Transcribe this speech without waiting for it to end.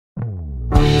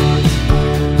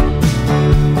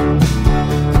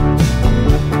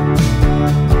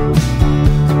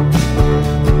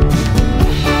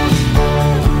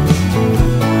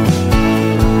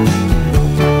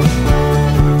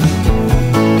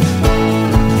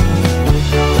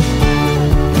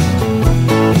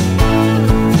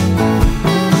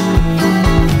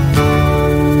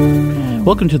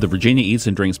Welcome to the Virginia Eats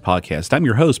and Drinks podcast. I'm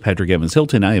your host, Patrick Evans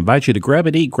Hilton. I invite you to grab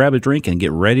a eat, grab a drink, and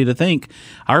get ready to think.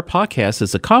 Our podcast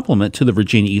is a complement to the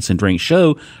Virginia Eats and Drinks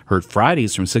show, heard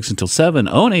Fridays from 6 until 7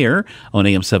 on air on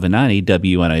AM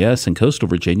 790 WNIS in coastal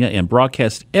Virginia and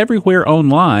broadcast everywhere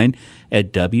online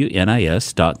at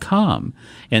WNIS.com.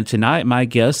 And tonight, my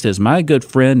guest is my good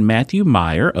friend Matthew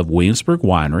Meyers of Williamsburg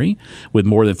Winery. With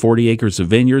more than 40 acres of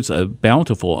vineyards, a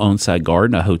bountiful on-site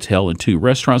garden, a hotel, and 2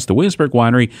 restaurants, the Williamsburg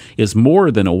Winery is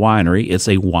more than a winery. It's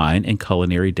a wine and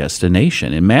culinary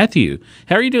destination. And Matthew,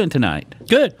 how are you doing tonight?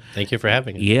 Good. Thank you for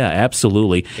having me. Yeah,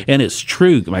 absolutely. And it's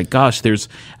true. My gosh,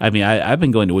 I've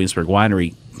been going to Williamsburg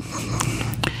Winery.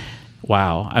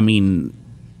 Wow. I mean,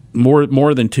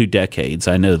 more than 2 decades.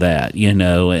 I know that,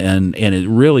 and it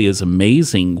really is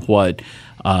amazing what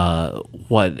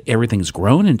everything's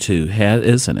grown into,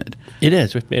 isn't it? It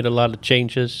is. We've made a lot of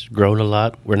changes, grown a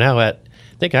lot. We're now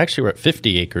we're at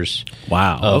 50 acres.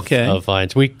 Wow. Of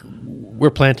vines.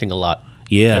 We're planting a lot.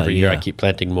 Yeah. Every year I keep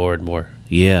planting more and more.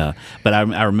 Yeah, but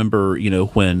I remember,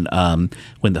 when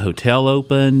the hotel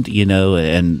opened,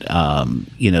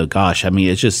 gosh, I mean,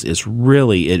 it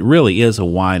really is a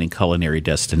wine and culinary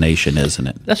destination, isn't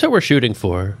it? That's what we're shooting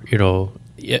for.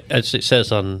 As it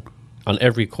says on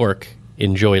every cork,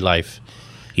 enjoy life.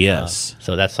 Yes.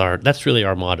 So that's really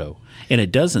our motto. And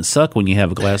it doesn't suck when you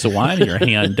have a glass of wine in your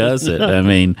hand, does it? I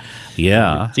mean,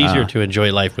 yeah. It's easier to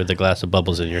enjoy life with a glass of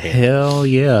bubbles in your hand. Hell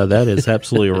yeah, that is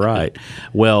absolutely right.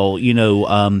 Well,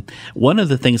 one of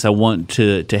the things I want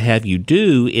to have you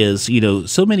do is,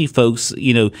 so many folks,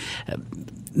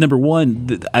 number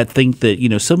one, I think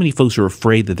that, so many folks are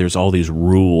afraid that there's all these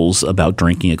rules about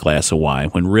drinking a glass of wine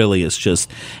when really it's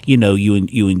just, you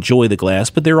enjoy the glass,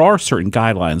 but there are certain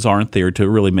guidelines, aren't there, to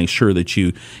really make sure that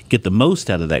you get the most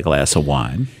out of that glass of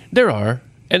wine? There are,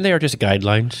 and they are just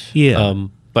guidelines. Yeah.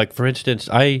 Like, for instance,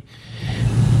 I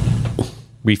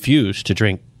refuse to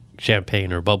drink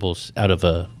champagne or bubbles out of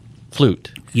a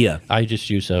flute. Yeah. I just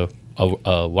use a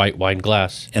white wine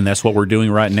glass. And that's what we're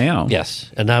doing right now. Yes.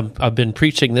 And I've been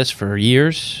preaching this for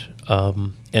years.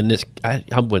 And this, I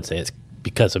wouldn't say it's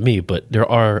because of me, but there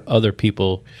are other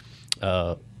people.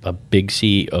 A big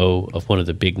CEO of one of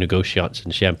the big negotiants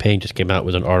in Champagne just came out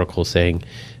with an article saying,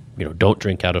 don't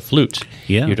drink out of flutes.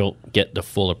 Yeah. You don't get the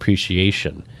full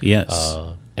appreciation. Yes.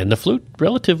 And the flute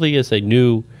relatively is a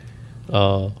new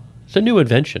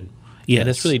invention. Yes. And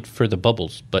it's really for the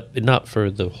bubbles, but not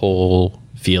for the whole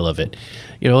feel of it.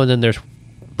 And then there's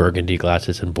Burgundy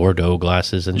glasses and Bordeaux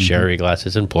glasses and sherry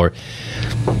glasses and port.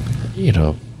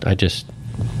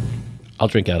 I'll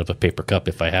drink out of a paper cup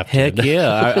if I have to. Heck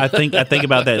yeah. I think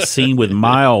about that scene with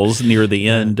Miles near the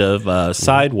end of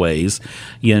Sideways,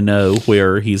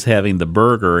 where he's having the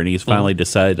burger and he's finally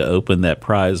decided to open that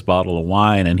prize bottle of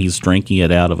wine and he's drinking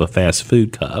it out of a fast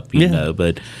food cup,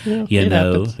 but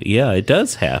it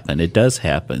does happen. It does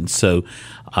happen. So,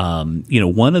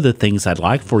 one of the things I'd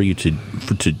like for you to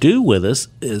do with us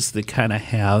is to kind of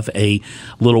have a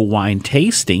little wine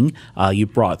tasting. You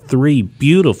brought 3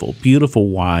 beautiful, beautiful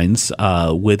wines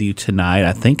with you tonight.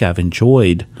 I think I've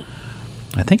enjoyed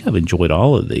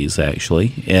all of these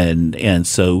actually, and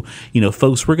so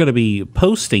folks, we're going to be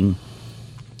posting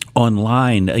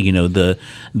online,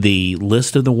 the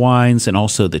list of the wines and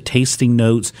also the tasting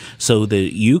notes so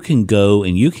that you can go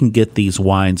and you can get these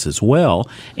wines as well.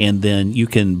 And then you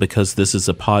can, because this is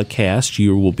a podcast,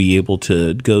 you will be able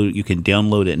to go, you can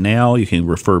download it now, you can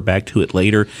refer back to it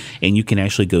later, and you can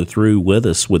actually go through with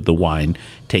us with the wine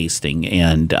tasting.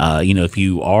 And, if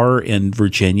you are in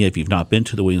Virginia, if you've not been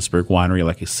to the Williamsburg Winery,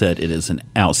 like I said, it is an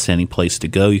outstanding place to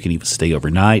go. You can even stay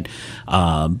overnight.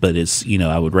 But it's,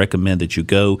 I would recommend that you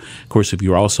go. Of course, if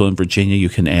you're also in Virginia, you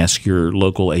can ask your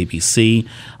local ABC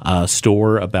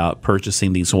store about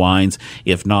purchasing these wines.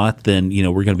 If not, then,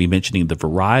 we're going to be mentioning the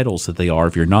varietals that they are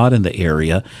if you're not in the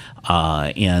area.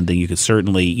 And then you could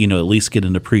certainly, at least get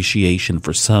an appreciation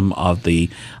for some of the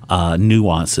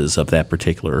nuances of that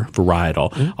particular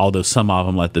varietal. Although some of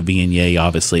them, like the Viognier,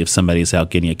 obviously, if somebody's out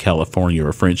getting a California or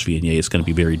a French Viognier, it's going to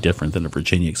be very different than a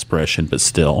Virginia expression. But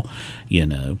still,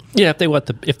 Yeah, if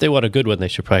they want a good one, they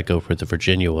should probably go for the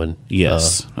Virginia one.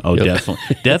 Yes.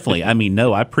 Definitely. I mean,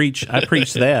 no, I preach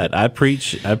that. I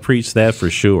preach that for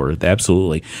sure.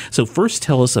 Absolutely. So first,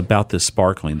 tell us about this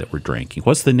sparkling that we're drinking.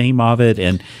 What's the name of it,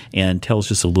 and tell us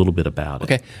just a little bit about it.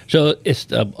 Okay, so it's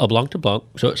a Blanc de Blanc.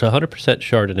 So it's 100%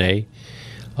 Chardonnay.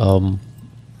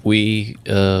 We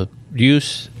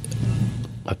use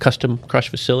a custom crush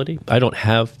facility. I don't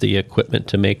have the equipment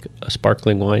to make a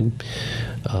sparkling wine.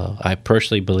 I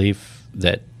personally believe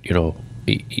that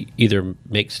either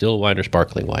make still wine or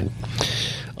sparkling wine.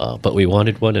 but we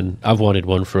wanted one, and I've wanted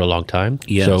one for a long time.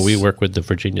 Yes. So we work with the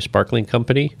Virginia Sparkling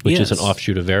Company, which is an Yes.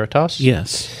 offshoot of Veritas.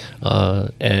 Yes.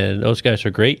 And those guys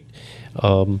are great.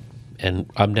 And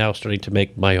I'm now starting to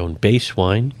make my own base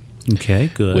wine, Okay,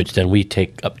 good. which then we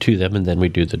take up to them, and then we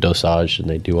do the dosage, and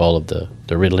they do all of the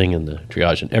riddling and the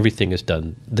triage, and everything is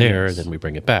done there, and then we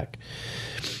bring it back.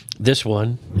 This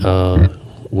one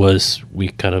was, we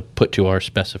kind of put to our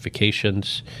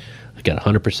specifications. I got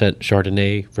 100%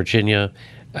 Chardonnay, Virginia.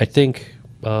 I think...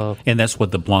 and that's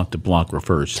what the Blanc de Blanc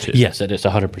refers to. yes, it is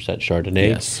 100% Chardonnay.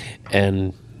 Yes.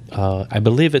 And I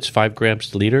believe it's 5 grams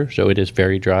to liter, so it is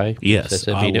very dry. Yes,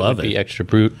 I mean, I love it would be it. extra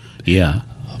brut. Yeah.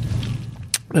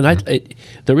 And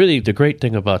the great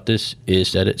thing about this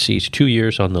is that it sees 2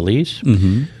 years on the lees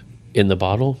in the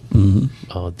bottle.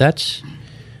 That's,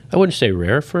 I wouldn't say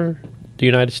rare for the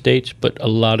United States, but a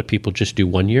lot of people just do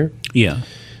 1 year. Yeah.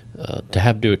 To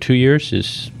have do it 2 years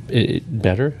is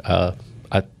better.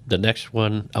 The next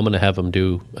one, I'm going to have them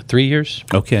do 3 years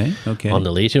Okay. Okay. on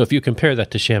the lees. If you compare that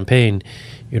to champagne,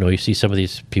 you see some of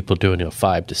these people doing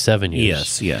 5 to 7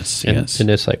 years. Yes. And, Yes. and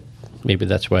it's like, maybe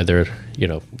that's why they're,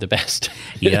 the best.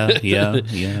 Yeah.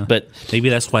 But maybe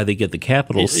that's why they get the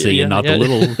capital C Yeah, and not yeah. the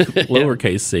little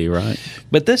lowercase c, right?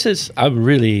 But I'm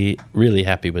really, really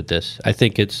happy with this. I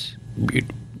think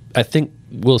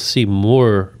we'll see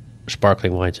more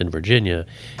sparkling wines in Virginia,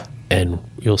 and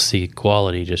you'll see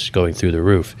quality just going through the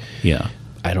roof. Yeah.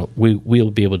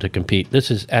 We'll be able to compete.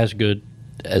 This is as good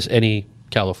as any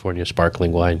California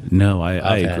sparkling wine. No,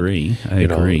 I I've had. agree. I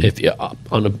agree. If you,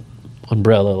 on a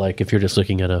umbrella, like if you're just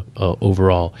looking at a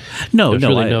overall, No, there's no,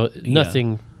 really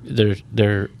nothing.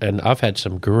 And I've had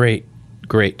some great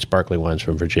sparkling wines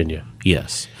from Virginia.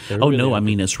 Yes. They're Oh really no, I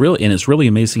mean it's really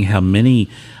amazing how many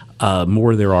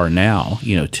more there are now.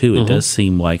 Too. It does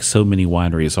seem like so many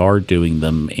wineries are doing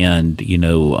them, and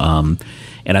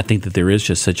and I think that there is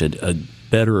just such a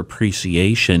better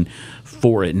appreciation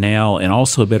for it now, and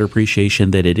also a better appreciation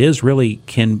that it is really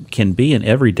can be an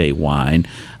everyday wine,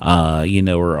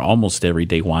 or almost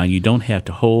everyday wine. You don't have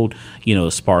to hold,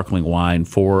 a sparkling wine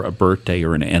for a birthday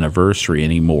or an anniversary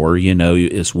anymore.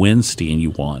 It's Wednesday and you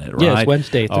want it, right? Yeah, it's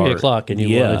Wednesday, 3 o'clock, and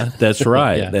you want it. That's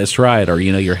right. Yeah. That's right. Or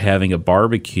you're having a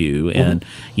barbecue, and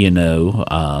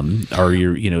or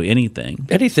you're anything.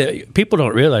 Anything. People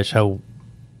don't realize how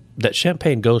that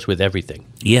champagne goes with everything.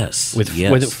 Yes, With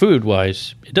yes. food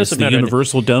wise, it It's doesn't the matter.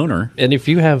 universal donor. And if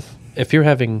you're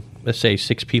having, let's say,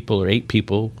 6 people or 8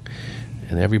 people,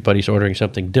 and everybody's ordering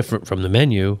something different from the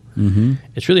menu,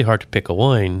 it's really hard to pick a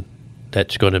wine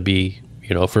that's going to be,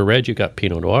 for red you got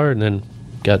Pinot Noir, and then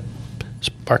got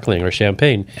sparkling or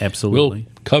champagne. Absolutely.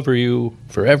 We'll cover you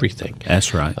for everything.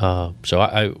 That's right.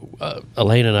 So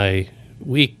Elaine and I,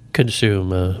 we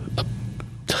consume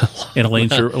And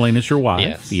Elena's your wife.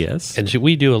 Yes. Yes. And so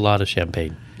we do a lot of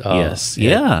champagne. Yes. and,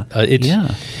 Yeah. It's.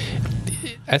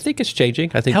 I think it's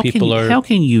changing. I think How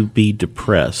can you be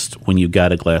depressed when you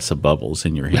got a glass of bubbles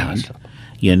in your hand?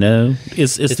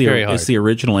 It's very hard. the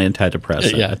original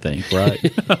antidepressant. Yeah. I think, right?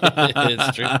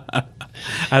 It's true.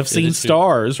 I've seen is true.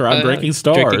 stars, or I'm drinking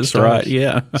stars, right?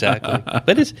 Yeah. Exactly.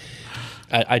 But it's.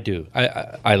 I do.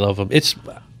 I love them.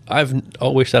 I've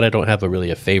always said I don't have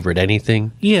a favorite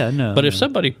anything. Yeah. No. But if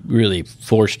somebody really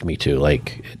forced me to,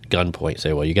 like at gunpoint,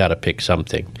 say, well, you got to pick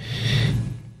something,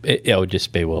 I would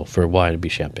just say, well, for wine, it'd be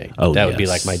champagne. Oh, that would be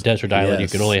yes. like my desert island. You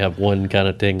Yes. can only have one kind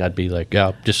of thing. I'd be like,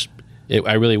 yeah,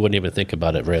 I really wouldn't even think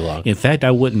about it very long. In fact,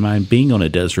 I wouldn't mind being on a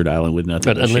desert island with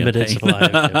nothing But but unlimited champagne.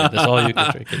 supply. That's all you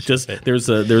can drink. is Just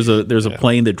champagne. there's a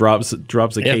plane that drops a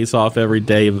Yeah. case off every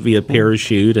day via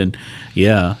parachute, and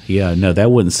no,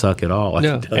 that wouldn't suck at all. I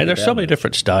No, can tell you and there's that so many much.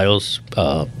 different styles,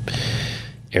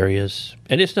 areas,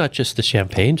 and it's not just the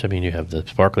champagnes. I mean, you have the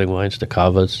sparkling wines, the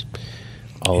cavas,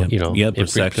 all Prosecco.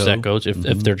 Proseccos.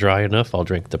 If they're dry enough, I'll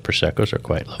drink the proseccos. Are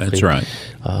quite lovely. That's right.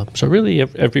 So really,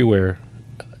 everywhere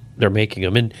they're making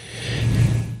them, and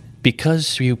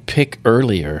because you pick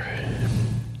earlier,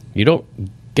 you don't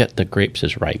get the grapes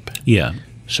as ripe. Yeah.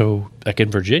 So, like in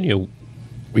Virginia,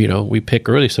 we pick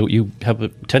early, so you have a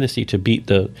tendency to beat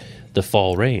the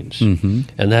fall rains, and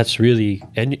that's really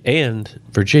and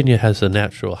Virginia has a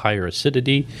natural higher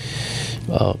acidity,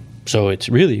 so it's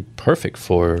really perfect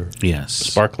for Yes.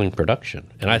 sparkling production,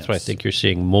 and that's why I think you're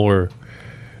seeing more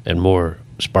and more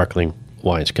sparkling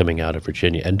wines coming out of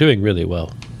Virginia and doing really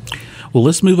well. Well,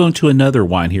 let's move on to another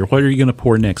wine here. What are you going to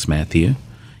pour next, Matthew?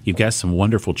 You've got some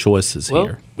wonderful choices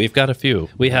here. We've got a few.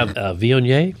 We have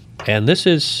Viognier, and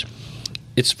it's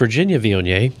Virginia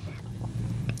Viognier.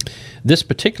 This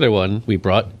particular one we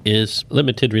brought is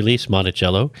limited release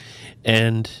Monticello,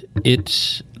 and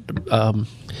it's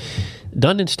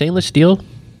done in stainless steel,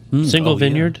 single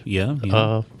vineyard.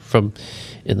 Yeah. From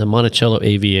in the Monticello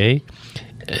AVA,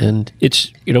 and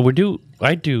it's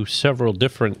I do several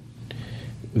different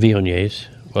Viogniers.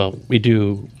 Well, we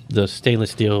do the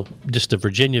stainless steel, just the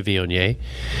Virginia Viognier,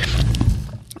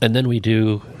 and then we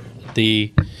do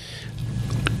the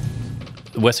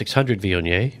West 600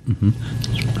 Viognier,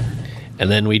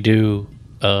 and then we do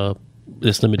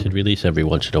this limited release every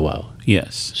once in a while.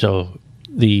 Yes. So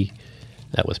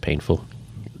that was painful.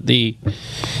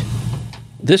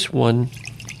 This one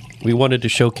we wanted to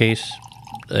showcase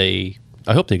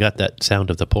I hope they got that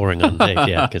sound of the pouring on Dave.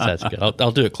 Yeah, because that's good.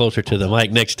 I'll do it closer to the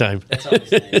mic next time. That's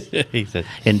always nice. He said,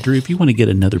 And Drew, if you want to get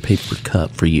another paper cup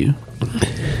for you.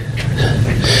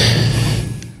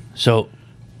 so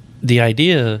the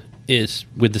idea is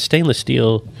with the stainless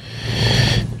steel,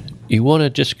 you want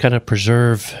to just kind of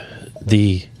preserve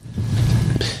the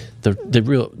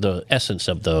essence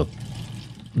of the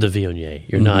Viognier.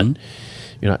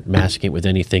 You're not masking it with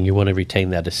anything. You want to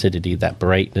retain that acidity, that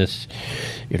brightness.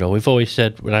 We've always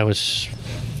said, when I was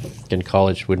in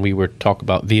college, when we were talk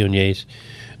about Viogniers,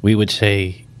 we would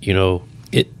say,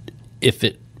 if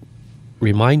it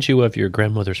reminds you of your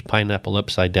grandmother's pineapple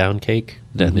upside down cake,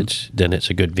 then it's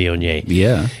a good Viognier.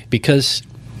 Yeah. Because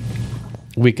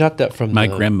we got that from My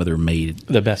grandmother made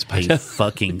the best a pineapple.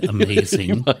 fucking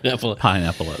amazing Pineapple.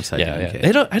 pineapple upside down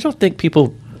cake. I don't think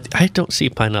people. I don't see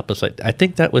pineapples like. I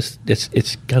think that was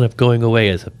it's kind of going away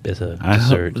as a I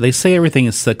dessert. hope, they say everything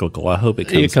is cyclical. I hope it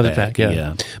comes back.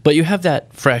 Yeah. But you have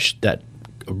that fresh, that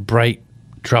bright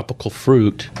tropical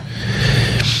fruit,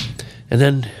 and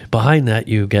then behind that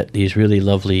you get these really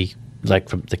lovely, like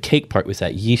from the cake part with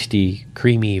that yeasty,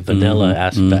 creamy vanilla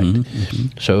aspect.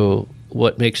 So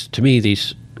what makes to me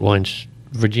these wines,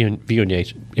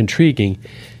 Viogniers, intriguing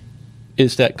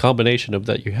is that combination of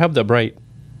that you have the bright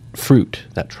fruit,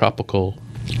 that tropical,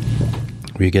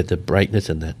 where you get the brightness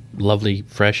and that lovely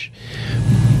fresh,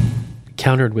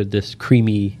 countered with this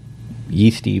creamy,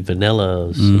 yeasty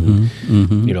vanillas,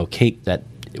 and, cake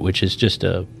which is just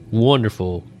a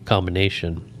wonderful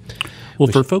combination. Well,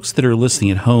 for folks that are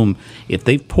listening at home, if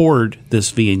they've poured this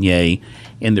Viognier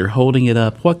and they're holding it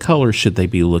up, what color should they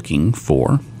be looking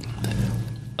for?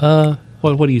 What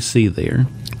do you see there?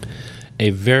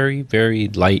 A very, very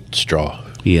light straw.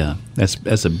 Yeah,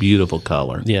 that's a beautiful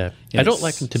color. Yeah. I don't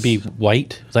like them to be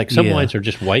white. Like some wines are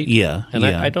just white. Yeah, And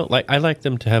yeah. I like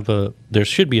them to have there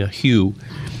should be a hue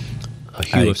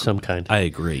of some kind. I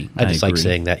agree. I just like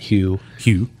saying that hue.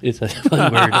 hue. It's a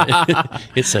fun word.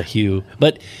 It's a hue.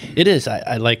 But it is.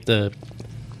 I like the,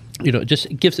 it just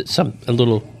gives it a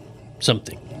little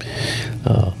something.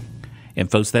 And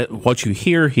folks, that what you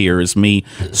hear here is me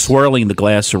swirling the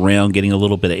glass around, getting a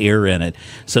little bit of air in it.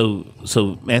 So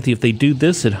Matthew, if they do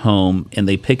this at home and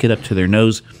they pick it up to their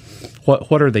nose,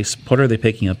 what are they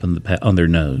picking up on their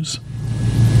nose?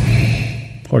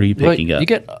 What are you picking up?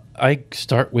 I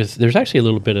start with. There's actually a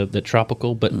little bit of the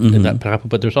tropical, but in that pineapple.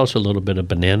 But there's also a little bit of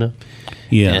banana,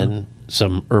 and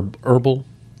some herbal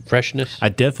freshness. I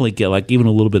definitely get even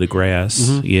a little bit of grass.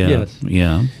 Yeah, Yes.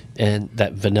 yeah. And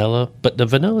that vanilla, but the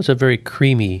vanilla is a very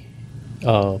creamy,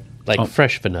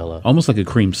 fresh vanilla. Almost like a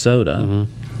cream soda.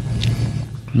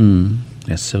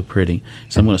 That's so pretty.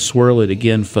 So I'm going to swirl it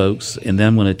again, folks, and then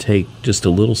I'm going to take just a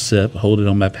little sip, hold it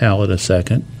on my palate a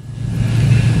second.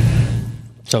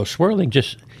 So swirling,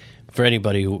 just for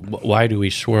anybody, why do we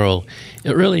swirl?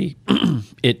 It really,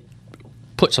 it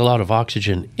puts a lot of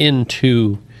oxygen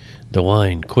into the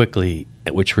wine quickly,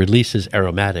 which releases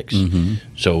aromatics,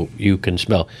 so you can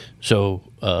smell. So,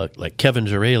 like Kevin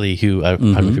Zarelli, who I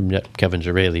don't know if you met Kevin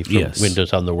Zarelli from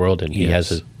Windows on the World, and he has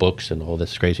his books and all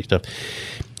this crazy stuff.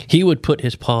 He would put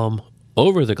his palm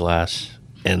over the glass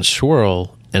and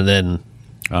swirl, and then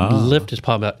lift his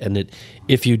palm out. And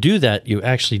if you do that, you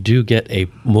actually do get a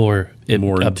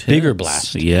bigger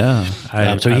blast.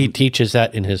 Yeah. So he teaches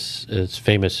that in his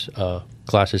famous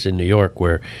classes in New York,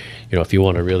 where if you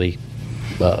want to really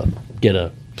get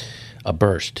a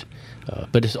burst,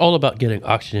 but it's all about getting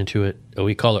oxygen into it.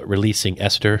 We call it releasing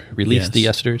ester. Release the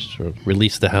esters, or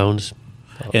release the hounds.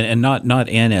 And not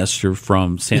Ann Esther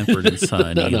from Sanford and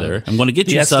Son either. I'm going to get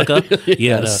you, sucker.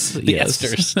 Yes, the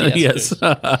esters. The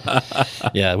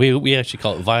esters. Yeah, we actually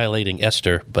call it violating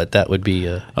ester, but that would be.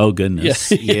 Oh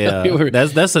goodness, yeah.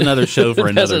 That's another show for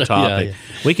another topic. Yeah.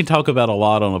 We can talk about a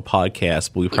lot on a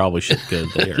podcast, but we probably should go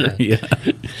there.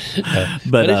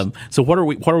 But so what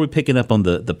are we picking up on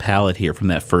the palate here from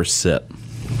that first sip?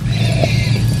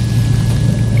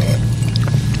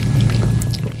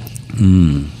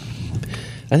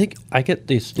 I think I get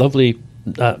these lovely.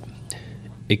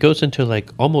 It goes into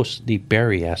almost the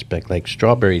berry aspect, like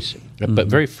strawberries, but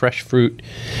very fresh fruit.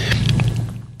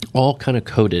 all kind of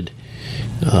coated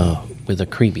with a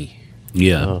creamy.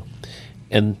 Yeah.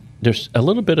 And there's a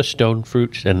little bit of stone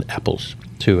fruits and apples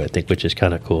too, I think, which is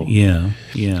kind of cool. Yeah.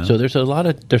 Yeah. So there's a lot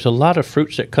of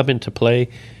fruits that come into play.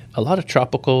 A lot of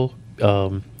tropical.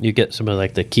 You get some of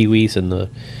like the kiwis and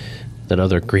that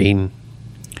other green.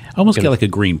 Almost get like a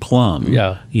green plum.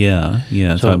 Yeah. Yeah.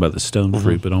 Yeah. So- Talking about the stone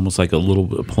fruit, but almost like a little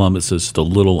bit of plum. It's just a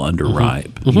little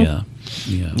underripe. Yeah.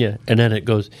 Yeah. Yeah, and then it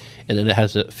goes, and then it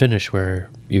has a finish where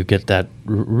you get that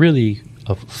really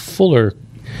a fuller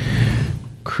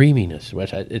creaminess,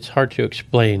 which it's hard to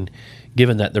explain,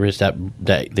 given that there is that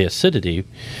the acidity,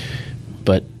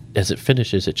 but as it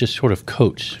finishes, it just sort of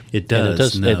coats. It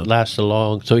does, no. It lasts a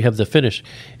long. So you have the finish.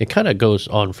 It kind of goes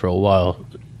on for a while.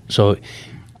 So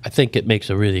I think it makes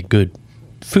a really good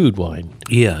food wine.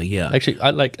 Yeah. Yeah. Actually,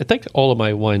 I think all of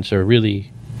my wines are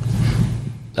really.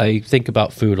 I think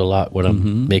about food a lot when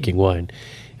I'm making wine,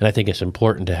 and I think it's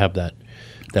important to have that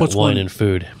What's wine one- and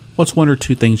food. What's one or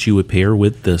two things you would pair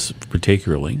with this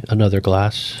particularly? Another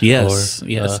glass. Yes. Or,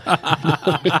 Yes.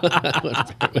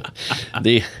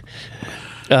 the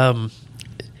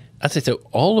I think so.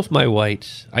 All of my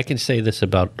whites, I can say this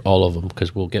about all of them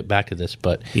because we'll get back to this.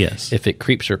 But Yes. if it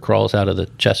creeps or crawls out of the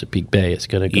Chesapeake Bay, it's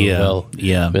going to go Yeah, well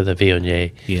yeah. with a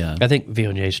Viognier. Yeah. I think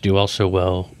Viogniers do also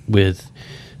well with,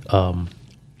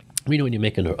 when you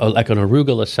make like an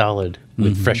arugula salad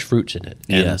with fresh fruits in it,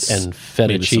 and, Yes. and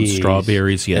feta Maybe some cheese,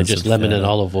 strawberries, yes, and just and lemon and feta.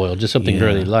 olive oil, just something Yeah,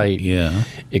 really light. yeah.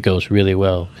 It goes really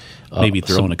well. Maybe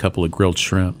throw in a couple of grilled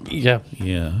shrimp. Yeah,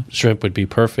 Yeah. shrimp would be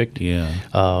perfect. Yeah.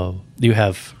 You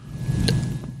have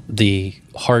the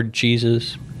hard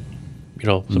cheeses.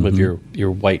 Some of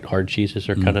your white hard cheeses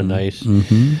are kind of nice.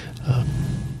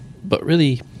 But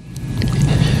really,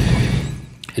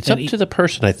 it's up to the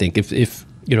person, I think, if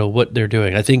what they're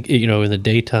doing. I think, in the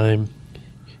daytime,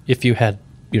 if you had,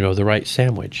 the right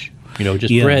sandwich, just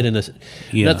Yeah. bread and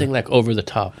Yeah. nothing like over the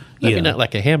top. Maybe Yeah. not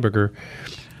like a hamburger,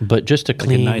 but just a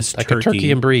clean, nice like a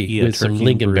turkey and brie yeah, with some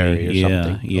turkey and lingonberry brie. or Yeah,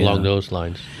 something yeah. along those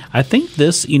lines. I think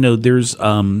this, there's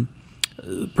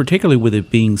particularly with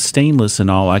it being stainless and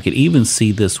all, I could even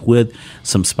see this with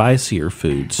some spicier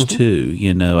foods too.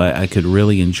 I could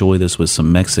really enjoy this with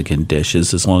some Mexican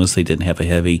dishes as long as they didn't have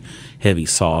a heavy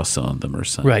sauce on them or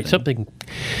something. Right, something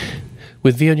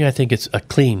with Viognier. I think it's a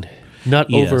clean, not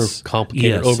Yes. overcomplicated,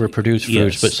 Yes. overproduced foods,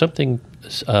 Yes. but something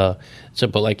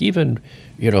simple, like even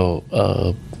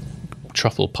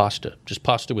truffle pasta, just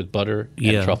pasta with butter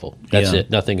and truffle. That's Yeah. it,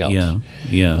 nothing else. Yeah.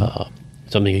 Yeah.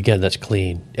 Something again that's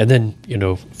clean, and then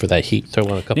for that heat, throw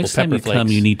on a couple Next time pepper you flakes. come,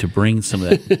 you need to bring some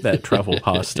of that truffle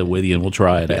pasta with you, and we'll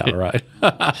try it out. Right?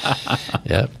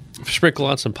 Yeah, sprinkle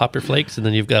on some pepper flakes, and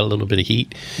then you've got a little bit of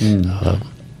heat.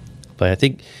 But I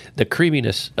think the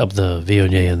creaminess of the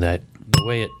Viognier and the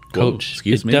way it coats,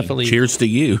 Excuse it me. definitely Cheers to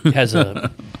you. has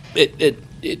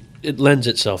it lends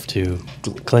itself to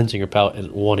cleansing your palate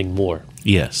and wanting more.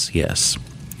 Yes. Yes.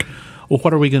 Well,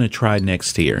 what are we going to try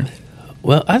next here?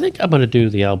 Well, I think I'm going to do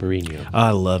the Albarino. I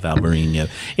love Albarino.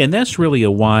 And that's really a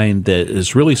wine that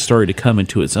has really started to come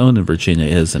into its own in Virginia,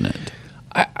 isn't it?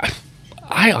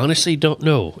 I honestly don't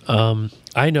know.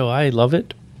 I know I love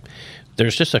it.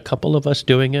 There's just a couple of us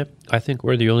doing it. I think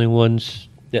we're the only ones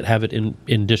that have it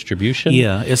in distribution.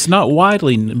 Yeah, it's not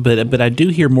widely, but I do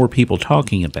hear more people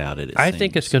talking about it. I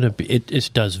think it's going to be.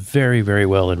 It does very, very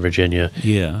well in Virginia.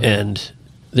 Yeah. And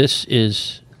this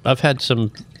is. I've had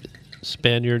some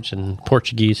Spaniards and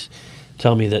Portuguese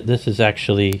tell me that this is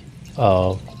actually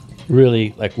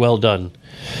really well done.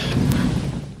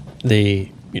 That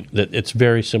it's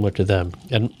very similar to them.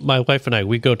 And my wife and I,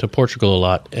 we go to Portugal a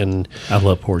lot and I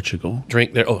love Portugal.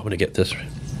 drink there. Oh, I'm going to get this.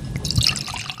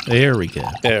 There we go.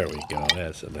 There we go.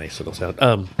 That's a nice little sound.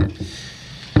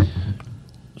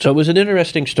 So it was an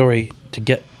interesting story to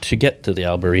get to the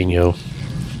Albarino.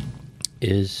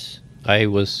 I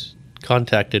was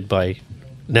contacted by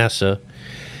NASA,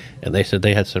 and they said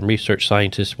they had some research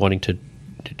scientists wanting to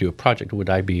do a project. Would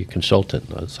I be a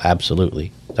consultant? I was,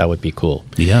 absolutely. That would be cool.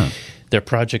 Yeah. Their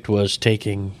project was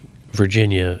taking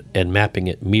Virginia and mapping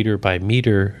it meter by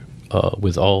meter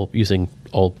with using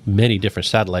many different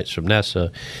satellites from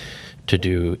NASA to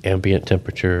do ambient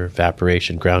temperature,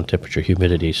 evaporation, ground temperature,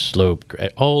 humidity, slope,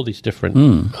 all these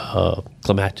different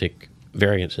climatic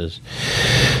variances.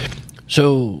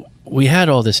 So we had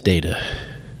all this data.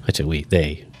 I said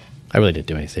they. I really didn't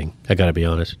do anything. I got to be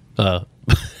honest.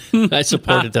 I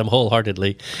supported them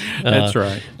wholeheartedly. That's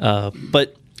right.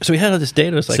 But so we had all this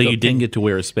data. It's like, So you didn't get to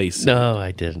wear a spacesuit. No,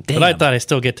 I didn't. Damn. But I thought I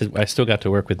still got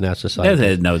to work with NASA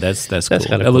scientists. No, that's cool.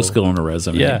 kinda That looks cool. good on a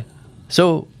resume. Yeah.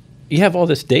 So you have all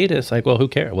this data. It's like, well, who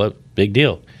cares? Well, big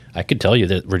deal. I could tell you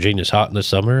that Virginia's hot in the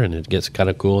summer and it gets kind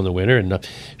of cool in the winter, and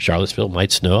Charlottesville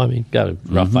might snow. I mean, got a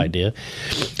rough idea.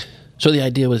 So the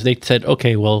idea was they said,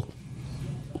 okay, well,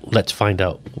 let's find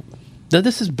out. Now,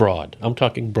 this is broad. I'm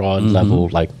talking broad level,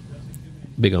 like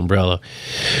big umbrella.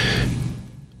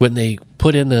 When they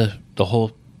put in the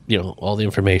whole, all the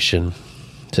information,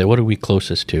 say, what are we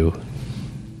closest to?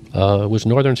 It was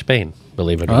northern Spain,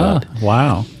 believe it or not.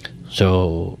 Wow.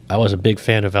 So I was a big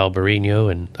fan of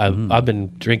Albarino, and I've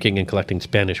been drinking and collecting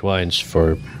Spanish wines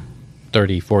for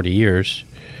 30, 40 years.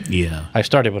 Yeah. I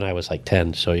started when I was like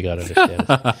 10, so you got to understand.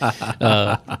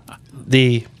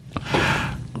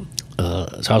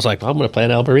 So I was like, well, I'm going to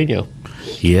plant Albarino.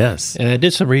 Yes. And I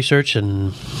did some research,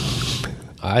 and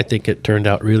I think it turned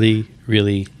out really,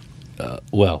 really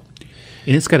well.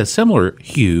 And it's got a similar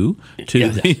hue to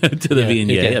the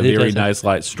Viognier, a very nice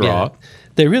light straw. Yeah.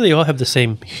 They really all have the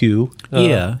same hue.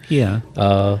 Yeah.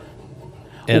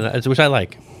 And which I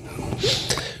like.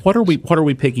 What are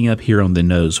we picking up here on the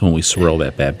nose when we swirl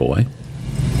that bad boy?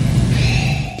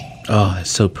 Oh,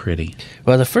 it's so pretty.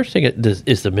 Well, the first thing is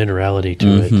the minerality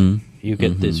to it. You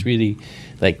get this really,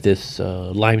 like this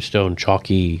limestone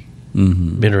chalky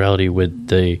minerality with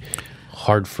the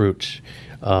hard fruits.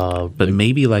 But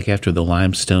maybe like after the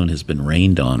limestone has been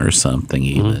rained on or something,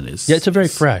 even. It's a very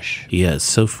fresh. Yeah, it's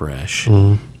so fresh.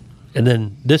 And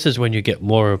then this is when you get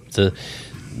more of the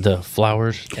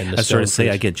flowers and the I started to say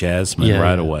I get jasmine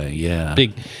right away. Yeah.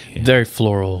 Big, very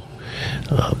floral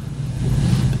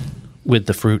with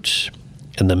the fruits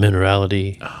and the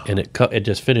minerality. And it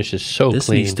just finishes so this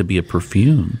clean. This needs to be a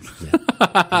perfume.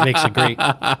 It makes a great...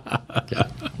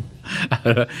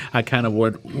 I kind of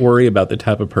worry about the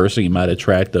type of person you might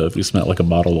attract, though, if you smell like a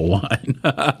bottle of wine.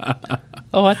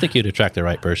 Oh, I think you'd attract the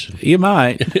right person. You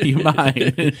might.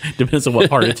 Depends on what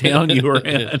part of town you were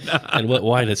in. And what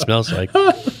wine it smells like.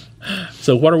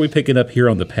 So what are we picking up here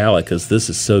on the palate? Because this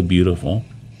is so beautiful.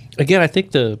 Again, I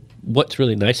think what's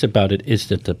really nice about it is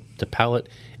that the palate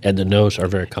and the nose are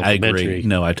very complementary. I agree.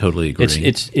 No, I totally agree.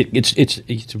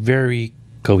 It's very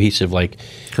cohesive. Like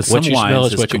because some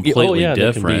wines is completely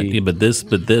different. But this,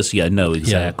 no,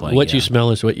 exactly. What you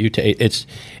smell is what you taste.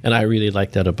 And I really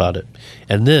like that about it.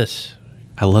 And this,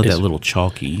 I love that little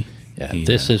chalky. Yeah,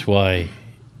 this is why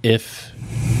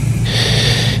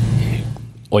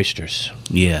oysters.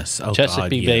 Yes,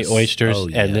 Chesapeake Bay oysters,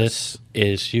 and this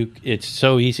is it's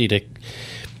so easy to,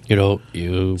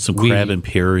 some crab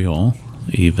imperial,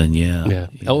 even yeah.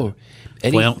 Oh,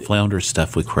 flounder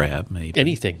stuff with crab, maybe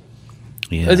anything.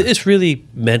 Yeah. It's really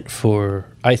meant for,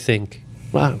 I think,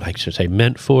 I should say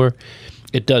meant for,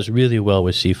 it does really well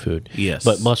with seafood. Yes.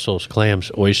 But mussels,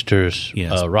 clams, oysters,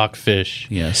 rockfish.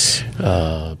 Yes.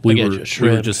 We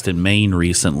were just in Maine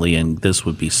recently, and this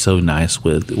would be so nice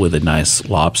with a nice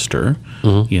lobster,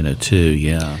 too,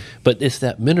 yeah. But it's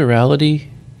that minerality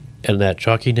and that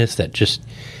chalkiness that just,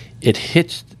 it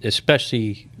hits,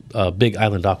 especially Big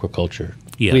Island aquaculture.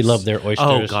 Yes. We love their oysters.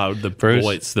 Oh, God, the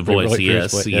voice,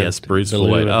 yes, Bruce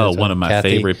Voigt. Oh, one of my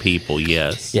favorite people,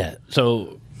 yes. Yeah,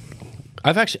 so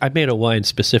I made a wine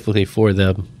specifically for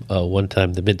them one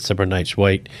time, the Midsummer Night's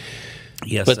White.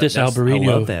 Yes, but this Albarino,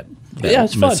 I love that.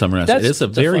 It's Midsummer fun. Night's. It is a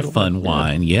very fun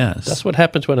wine, yes. That's what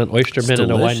happens when an oysterman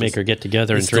and a winemaker get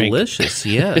together and drink. It's delicious,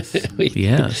 yes.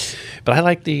 Yes. But I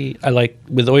like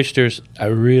with oysters,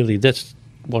 that's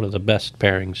one of the best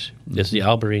pairings is the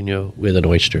Albarino with an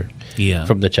oyster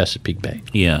from the Chesapeake Bay.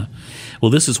 Yeah.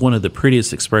 Well, this is one of the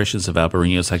prettiest expressions of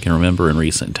Albarinos I can remember in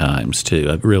recent times, too.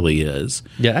 It really is.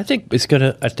 Yeah, I think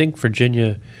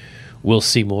Virginia will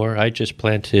see more. I just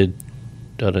planted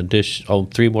on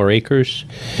 3 more acres.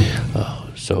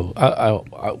 So I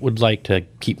would like to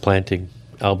keep planting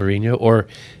Albarino or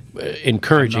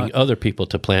encouraging other people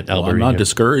to plant Albarino. I'm not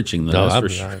discouraging them.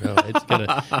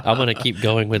 I'm gonna keep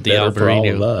going with the Better Albarino. For all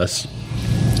of us.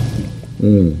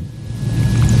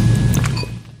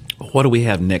 What do we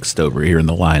have next over here in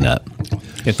the lineup?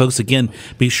 And folks, again,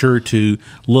 be sure to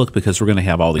look because we're going to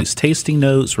have all these tasting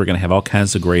notes. We're going to have all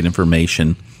kinds of great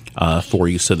information for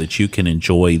you so that you can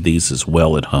enjoy these as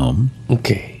well at home.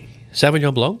 Okay.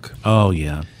 Sauvignon Blanc. Oh,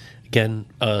 yeah. Again,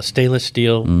 stainless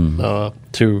steel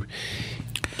to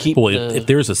keep. Boy, if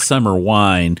there's a summer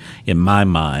wine in my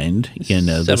mind,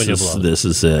 this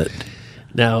is it.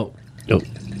 Now,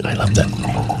 I love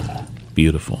that.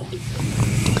 Beautiful.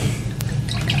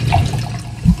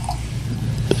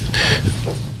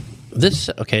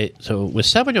 So with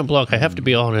Sauvignon Blanc, I have to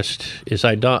be honest,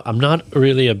 I'm not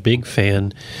really a big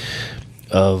fan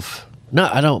of No,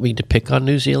 I don't mean to pick on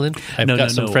New Zealand. I've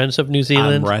got some friends of New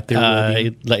Zealand. I'm right there with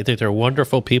you. Like they're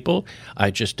wonderful people.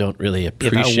 I just don't really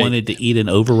appreciate. If I wanted to eat an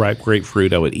overripe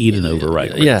grapefruit, I would eat an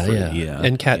overripe grapefruit. Yeah.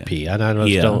 And cat pee. And I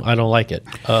don't like it.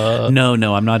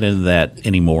 No, I'm not into that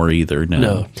anymore either.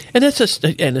 No. And it's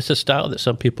a style that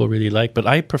some people really like, but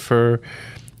I prefer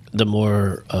the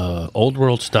more old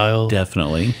world style.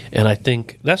 Definitely. And I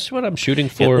think that's what I'm shooting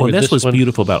for. Well, with that's what's one.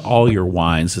 beautiful about all your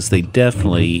wines is they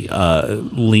definitely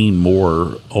lean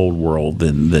more old world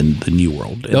than the new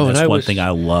world. And that's one thing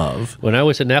I love. When I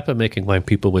was in Napa making wine,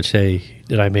 people would say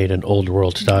that I made an old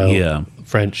world style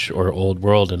French or old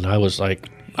world, and I was like,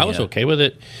 I was okay with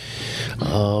it.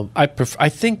 I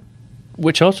think,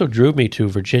 which also drew me to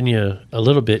Virginia a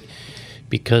little bit,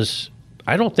 because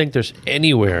I don't think there's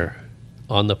anywhere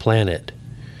on the planet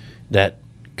that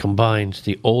combines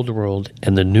the old world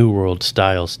and the new world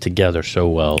styles together so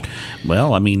well.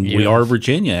 Well, I mean, we are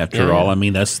Virginia after all. I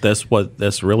mean, that's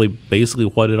really basically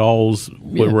what it all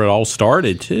where it all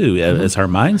started too, as our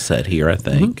mindset here. I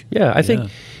think. Yeah, I think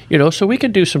so we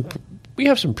can do some. We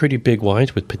have some pretty big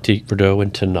wines with Petit Verdot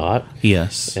and Tannat.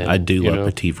 Yes, and, I do love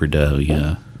Petit Verdot.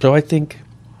 Yeah. So I think,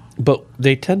 but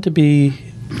they tend to be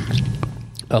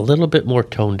a little bit more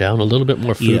toned down, a little bit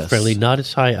more food friendly, not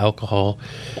as high alcohol,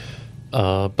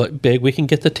 but big. We can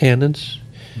get the tannins.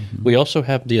 Mm-hmm. We also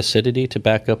have the acidity to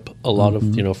back up a lot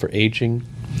of, for aging.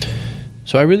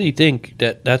 So I really think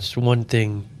that that's one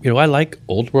thing. I like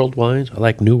old world wines. I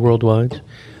like new world wines.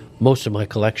 Most of my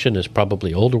collection is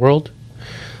probably old world.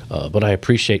 But I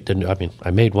appreciate the new. I mean,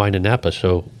 I made wine in Napa,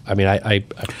 so I mean, I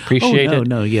appreciate it.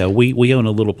 Yeah. We own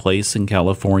a little place in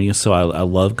California, so I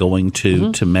love going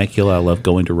to Temecula. I love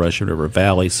going to Russian River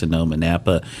Valley, Sonoma,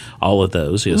 Napa, all of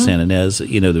those. San Ynez.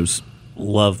 There's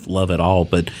love it all.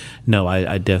 But no,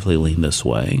 I definitely lean this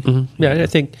way. Mm-hmm. Yeah, I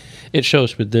think it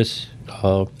shows with this.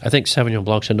 I think Sauvignon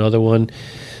Blanc's another one.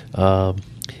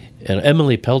 And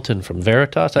Emily Pelton from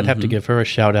Veritas, I'd have to give her a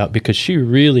shout out because she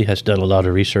really has done a lot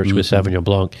of research with Sauvignon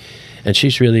Blanc, and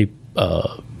she's really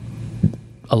a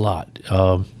lot.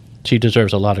 She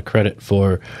deserves a lot of credit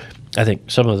for, I think,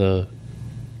 some of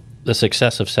the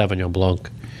success of Sauvignon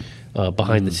Blanc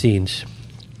behind the scenes.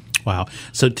 Wow!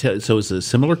 So it's a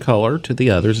similar color to the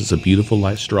others. It's a beautiful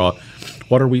light straw.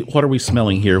 What are we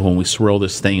smelling here when we swirl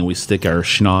this thing and we stick our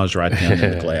schnoz right down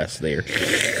in the glass there?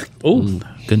 Oh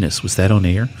goodness, was that on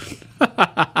air?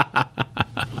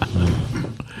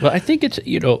 Well, I think it's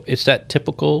it's that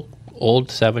typical old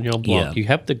Sauvignon Blanc. Yeah, you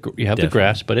have the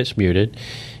grass, but it's muted.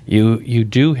 You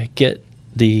do get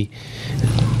the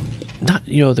not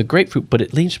the grapefruit, but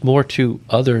it leans more to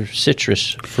other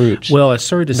citrus fruits. Well, I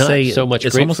started to say so much.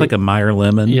 It's almost like a Meyer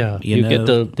lemon. Yeah, you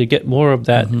get more of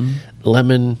that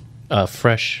lemon,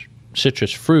 fresh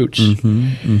citrus fruits,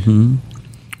 and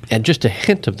just a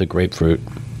hint of the grapefruit,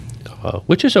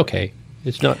 which is okay.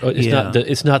 It's not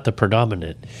the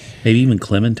predominant. Maybe even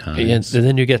clementines. And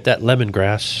then you get that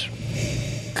lemongrass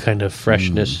kind of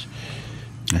freshness.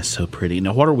 That's so pretty.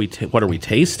 Now, what are we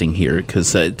tasting here?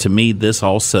 Because to me, this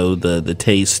also the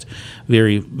taste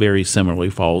very, very similarly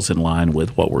falls in line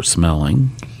with what we're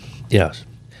smelling. Yes,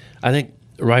 I think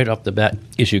right off the bat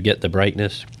is you get the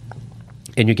brightness,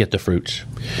 and you get the fruits,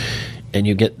 and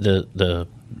you get the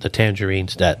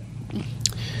tangerines, that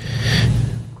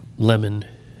lemon,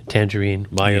 tangerine,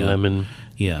 Meyer lemon.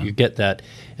 Yeah, you get that,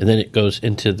 and then it goes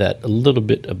into that a little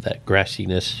bit of that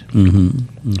grassiness,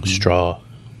 straw.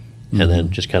 And then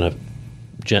just kind of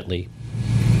gently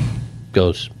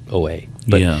goes away.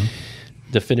 But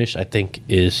the finish, I think,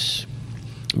 is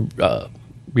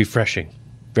refreshing,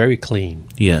 very clean.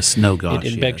 Yes, no gosh,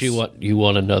 it begs you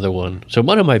want another one. So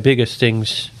one of my biggest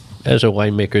things as a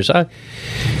winemaker is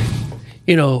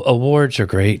awards are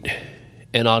great.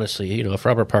 And honestly, if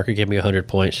Robert Parker gave me 100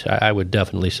 points, I would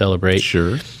definitely celebrate.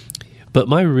 Sure. But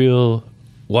my real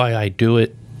why I do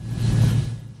it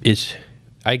is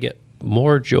I get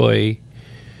more joy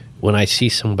when I see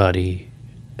somebody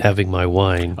having my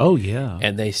wine. Oh, yeah.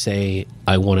 And they say,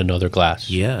 I want another glass.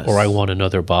 Yes. Or I want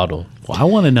another bottle. Well, I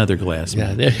want another glass.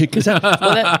 Yeah, because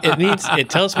it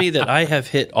tells me that I have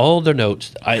hit all the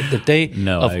notes all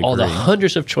the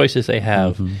hundreds of choices they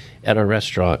have at a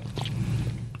restaurant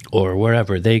or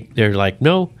wherever. They're like,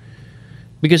 no.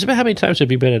 Because how many times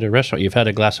have you been at a restaurant, you've had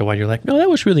a glass of wine, you're like, no, that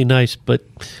was really nice, but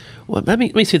well, let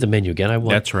me see the menu again.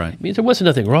 That's right. I mean, there wasn't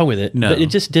nothing wrong with it. No. But it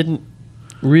just didn't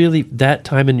really, that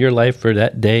time in your life or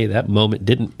that day, that moment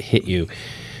didn't hit you.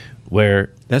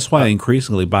 That's why I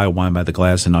increasingly buy wine by the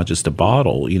glass and not just a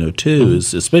bottle, too,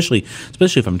 is especially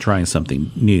if I'm trying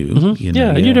something new. And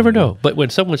you never know. But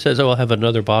when someone says, oh, I'll have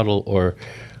another bottle or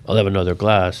I'll have another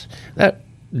glass,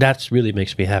 that's really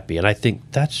makes me happy. And I think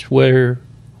that's where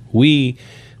we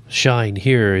shine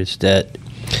here is that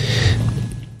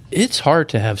it's hard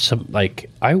to have some, like,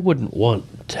 I wouldn't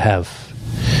want to have,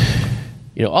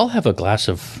 I'll have a glass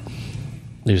of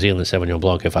New Zealand Sauvignon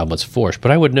Blanc if I was forced,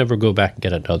 but I would never go back and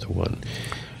get another one.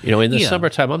 In the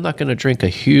summertime, I'm not going to drink a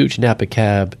huge Napa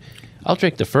Cab. I'll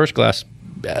drink the first glass,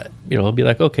 I'll be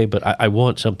like, okay, but I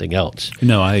want something else.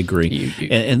 No, I agree.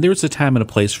 And there's a time and a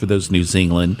place for those New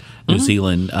Zealand,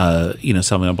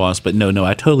 Sauvignon Blancs. But no,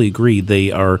 I totally agree.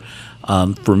 They are,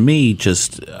 for me,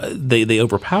 just they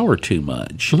overpower too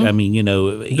much. I mean,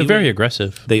 They're very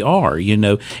aggressive. They are.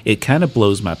 It kind of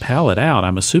blows my palate out.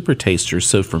 I'm a super taster,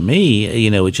 so for me,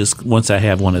 it just once I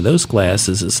have one of those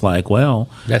glasses, it's like, well,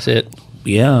 that's it.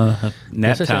 Yeah,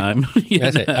 nap time.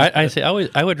 That's it. I say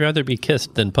I would rather be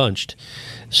kissed than punched.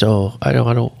 So I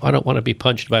don't want to be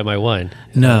punched by my wine.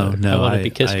 No, I want to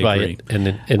be kissed by it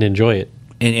and enjoy it.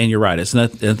 And you're right. It's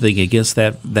nothing against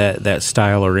that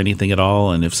style or anything at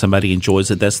all. And if somebody enjoys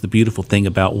it, that's the beautiful thing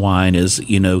about wine is,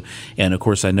 and of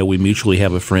course I know we mutually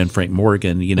have a friend, Frank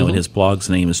Morgan, and his blog's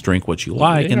name is Drink What You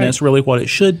Like. And that's really what it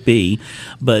should be.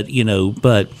 But,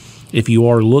 if you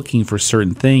are looking for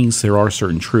certain things, there are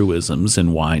certain truisms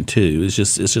in wine too. It's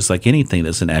just like anything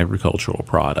that's an agricultural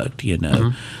product,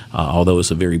 although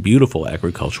it's a very beautiful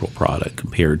agricultural product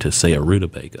compared to, say, a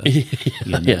rutabaga.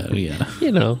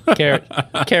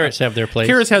 Carrots have their place.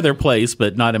 Carrots have their place,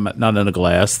 but not in a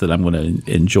glass that I'm going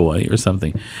to enjoy or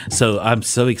something. So I'm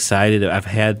so excited. I've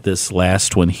had this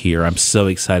last one here. I'm so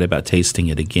excited about tasting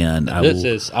it again.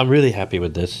 I'm really happy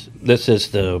with this. This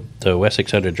is the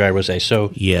Wessex 100 Dry Rosé.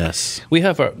 So yes, we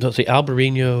have the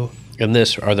Albarino and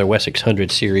this are the Wessex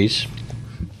 100 series.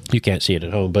 You can't see it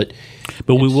at home, but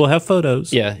we will have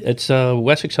photos. Yeah, it's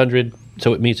Wessex 100,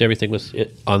 so it means everything was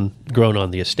grown on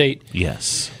the estate.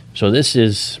 Yes. So this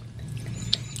is.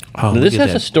 This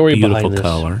has a story behind this. Beautiful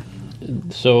color.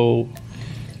 So,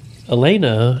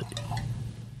 Elena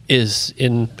is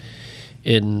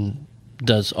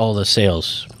does all the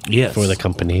sales for the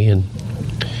company, and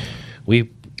we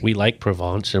like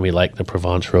Provence and we like the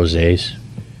Provence rosés,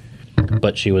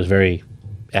 but she was very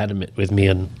adamant with me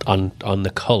on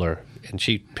the color, and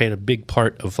she played a big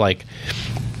part of like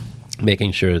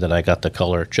making sure that I got the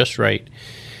color just right,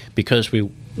 because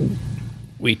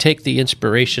we take the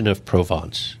inspiration of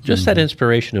Provence, just that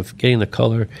inspiration of getting the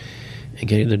color and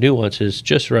getting the nuances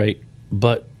just right,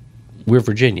 but we're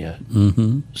Virginia,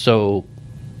 so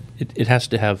it has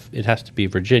to be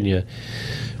Virginia.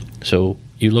 So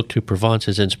you look to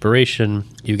Provence's inspiration,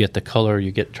 you get the color,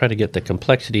 try to get the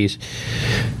complexities,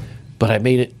 but I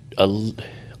made it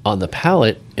on the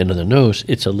palate and on the nose,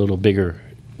 it's a little bigger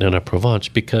than a Provence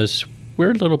because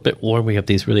we're a little bit warm. We have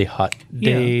these really hot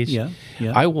days. Yeah.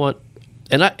 I want,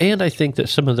 and I think that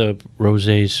some of the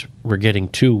rosés were getting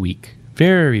too weak.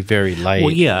 Very, very light.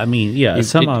 Well, yeah, I mean,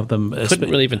 some of them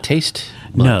couldn't really even taste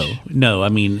much. No, I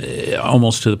mean,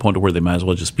 almost to the point where they might as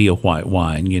well just be a white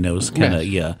wine. It's kind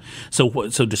of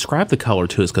So describe the color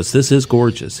to us, because this is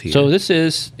gorgeous here. So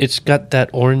it's got that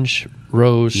orange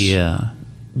rose. Yeah.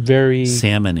 Very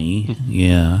salmony.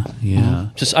 Yeah.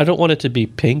 Just I don't want it to be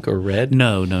pink or red.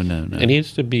 No. It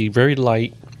needs to be very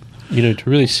light. To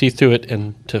really see through it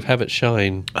and to have it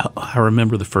shine. I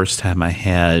remember the first time I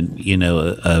had,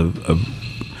 a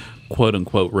quote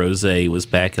unquote rosé was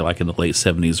back in the late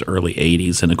 70s, early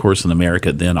 80s. And of course, in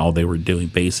America, then all they were doing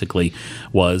basically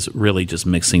was really just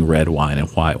mixing red wine and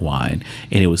white wine.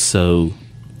 And it was so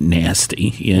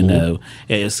nasty,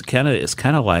 It's kind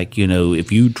of like,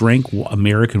 if you drink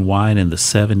American wine in the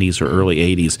 70s or early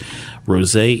 80s,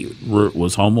 rosé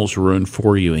was almost ruined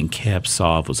for you, and Cab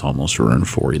Sauv was almost ruined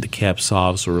for you. The Cab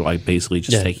Sauvs were like basically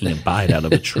just taking a bite out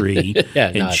of a tree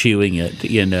and chewing it.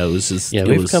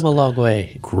 We've come a long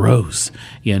way. Gross,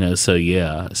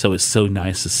 So it's so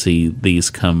nice to see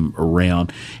these come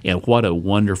around, and what a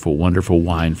wonderful, wonderful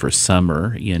wine for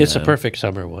summer. It's a perfect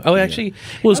summer one. Oh, actually,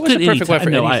 well, it's good. A perfect wine for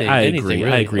anything. I agree.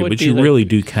 Really. I agree. But you really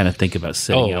do kind of think about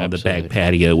sitting out on the back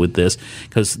patio with this,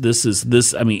 because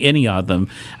this. I mean, any of them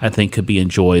I think could be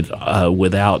enjoyed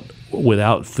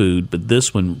without food, but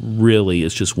this one really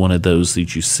is just one of those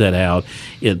that you set out.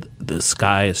 The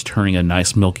sky is turning a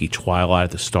nice milky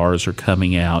twilight. The stars are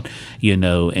coming out,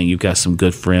 and you've got some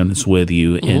good friends with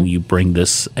you, and you bring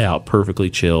this out perfectly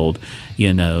chilled,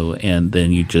 and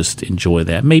then you just enjoy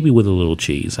that. Maybe with a little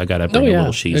cheese. I got to bring a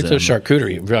little cheese. It's a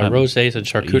charcuterie. Rosés and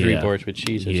charcuterie boards with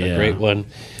cheese is a great one.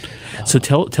 So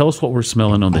tell us what we're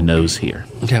smelling on the nose here.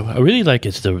 Yeah, I really like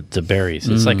it's the berries.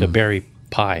 It's like a berry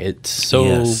pie. It's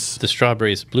so the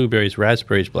strawberries, blueberries,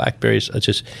 raspberries, blackberries. It's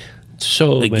just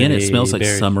So again, it smells like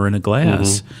summer in a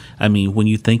glass. I mean, when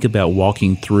you think about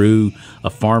walking through a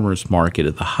farmer's market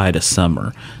at the height of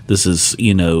summer, this is,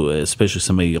 especially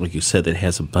somebody like you said that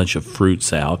has a bunch of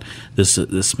fruits out. This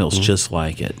smells just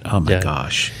like it. Oh my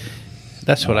gosh,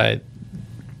 that's what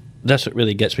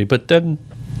really gets me. But then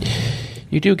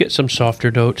you do get some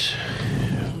softer notes,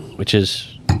 which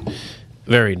is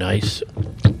very nice.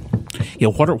 Yeah,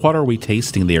 what are we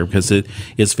tasting there? Because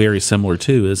it's very similar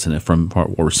too, isn't it, from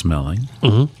what we're smelling?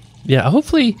 Mm-hmm. Yeah,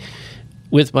 hopefully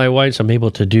with my wines I'm able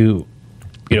to do,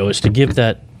 is to give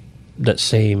that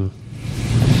same,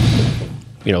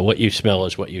 what you smell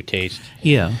is what you taste.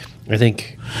 Yeah. I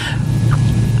think.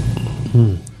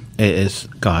 It is,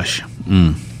 gosh.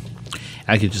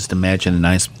 I could just imagine a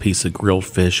nice piece of grilled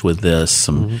fish with this,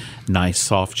 some nice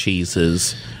soft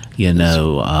cheeses,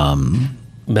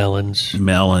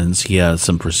 Melons, yeah,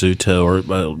 some prosciutto, or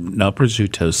not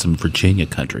prosciutto, some Virginia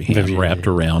country ham wrapped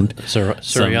around.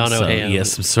 Suriano ham.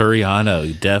 Yes, some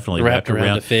Suriano, definitely wrapped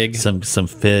around the fig. Some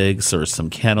figs or some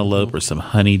cantaloupe or some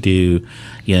honeydew,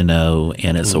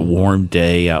 and it's a warm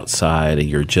day outside and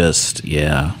you're just,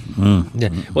 Yeah. Well,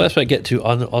 that's what I get to.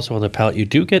 Also on the palate, you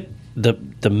do get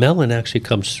the melon actually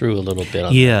comes through a little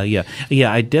bit. Yeah.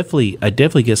 I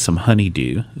definitely get some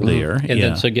honeydew there, and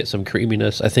then so get some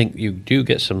creaminess. I think you do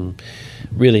get some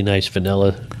really nice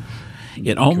vanilla.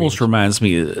 It almost reminds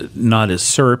me, not as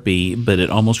syrupy, but it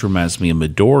almost reminds me of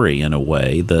Midori in a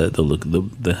way.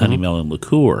 The honey melon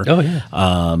liqueur. Oh yeah.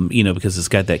 Because it's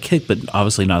got that kick, but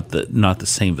obviously not the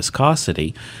same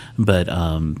viscosity. But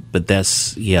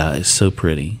that's it's so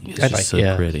pretty. It's just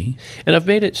so pretty. And I've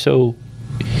made it so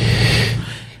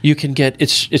you can get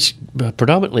it's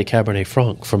predominantly Cabernet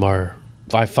Franc from our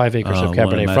 5 acres of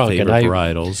Cabernet Franc, and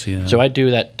varietals. Yeah. So I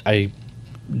do that. I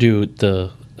do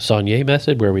the Saunier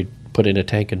method where we put in a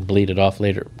tank and bleed it off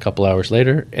later, a couple hours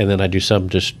later, and then I do some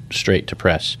just straight to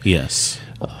press. Yes.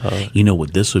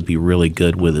 What this would be really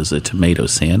good with is a tomato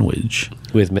sandwich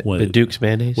with Duke's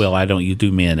mayonnaise. Well, you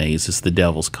do mayonnaise. It's the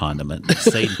devil's condiment.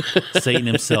 Satan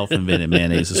himself invented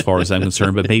mayonnaise, as far as I'm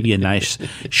concerned. But maybe a nice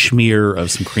smear of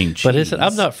some cream cheese. But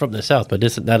I'm not from the South, but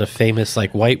isn't that a famous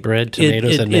white bread,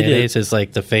 tomatoes, and mayonnaise is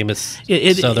like the famous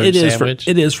Southern sandwich?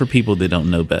 It is for people that don't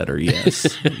know better.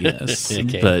 Yes, yes.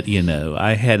 Okay. But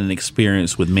I had an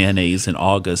experience with mayonnaise in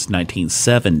August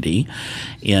 1970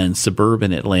 in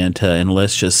suburban Atlanta, and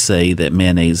let's just say that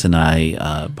mayonnaise and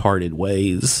I parted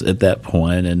ways at that point,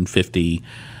 and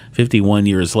 51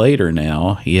 years later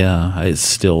now, it's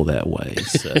still that way.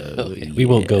 So we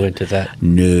won't go into that.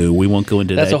 No, we won't go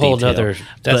into that. That's a whole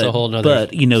nother.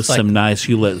 But some nice.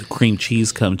 You let cream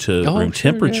cheese come to room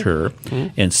temperature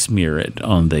and smear it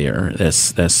on there.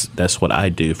 That's what I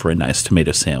do for a nice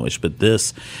tomato sandwich. But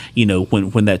this,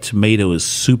 when that tomato is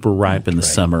super ripe in the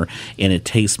summer and it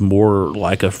tastes more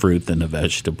like a fruit than a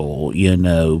vegetable,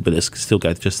 but it's still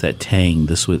got just that tang.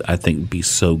 This would, I think, be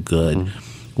so good.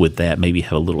 With that, maybe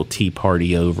have a little tea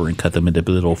party over and cut them into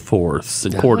little fourths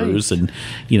and quarters, and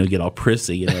get all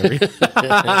prissy and everything.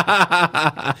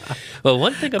 Well,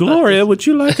 one thing about Gloria, would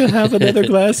you like to have another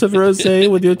glass of rosé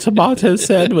with your tomato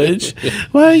sandwich?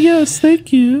 Why, yes,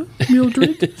 thank you,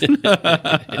 Mildred.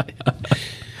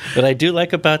 What I do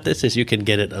like about this is you can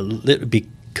get it a little,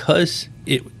 because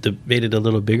it made it a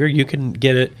little bigger. You can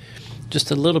get it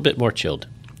just a little bit more chilled.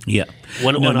 Yeah.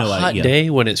 On a hot day,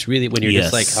 when it's really, when you're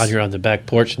just like you're on the back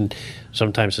porch, and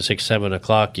sometimes at 6, 7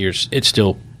 o'clock, it's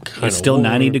still kind of still warm.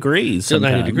 90 degrees. Still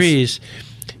 90 degrees.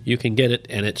 You can get it,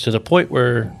 and it's to the point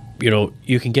where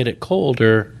you can get it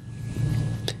colder,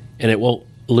 and it won't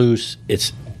lose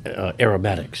its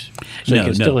aromatics. So you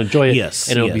can still enjoy it. Yes,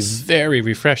 and it'll be very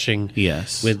refreshing.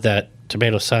 Yes. With that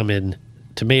tomato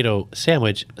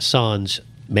sandwich sans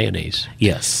mayonnaise.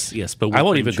 Yes. But I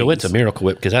won't even go into Miracle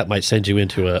Whip, because that might send you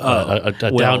into a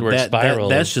downward spiral.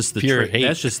 That's just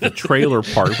that's just the trailer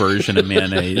park version of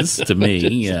mayonnaise to me.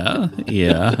 Yeah.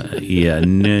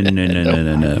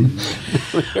 No.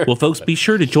 Well, folks, be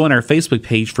sure to join our Facebook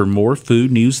page for more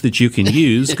food news that you can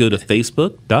use. Go to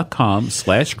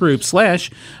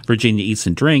facebook.com/group/Virginia Eats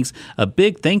and Drinks. A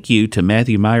big thank you to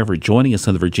Matthew Meyers for joining us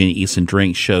on the Virginia Eats and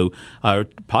Drinks show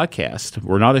podcast.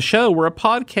 We're not a show, we're a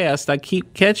podcast. I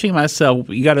keep catching myself.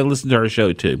 You got to listen to our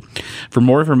show too. For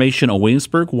more information on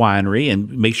Williamsburg Winery,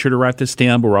 and make sure to write this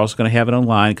down, but we're also going to have it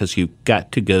online because you've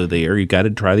got to go there. You've got to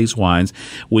try these wines.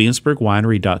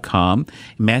 WilliamsburgWinery.com.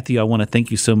 Matthew, I want to thank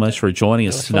you so much for joining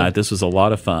us tonight. Fun. This was a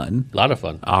lot of fun. A lot of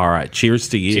fun. All right. Cheers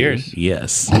to you. Cheers.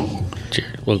 Yes.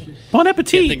 Cheers. Well, bon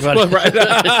appetit.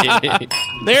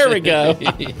 There we go.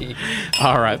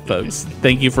 All right, folks.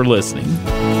 Thank you for listening.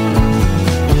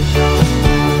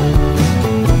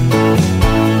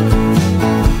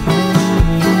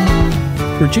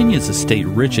 Virginia is a state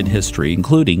rich in history,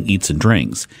 including eats and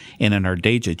drinks, and in our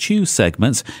Deja Chew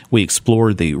segments, we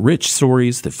explore the rich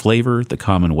stories that flavor the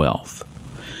Commonwealth.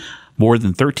 More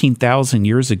than 13,000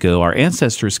 years ago, our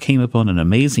ancestors came upon an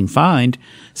amazing find.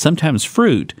 Sometimes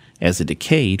fruit, as it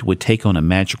decayed, would take on a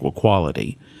magical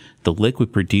quality. The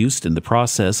liquid produced in the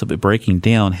process of it breaking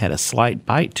down had a slight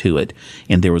bite to it,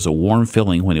 and there was a warm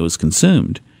feeling when it was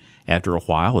consumed. After a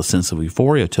while, a sense of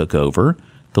euphoria took over.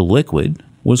 The liquid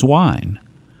was wine.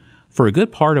 For a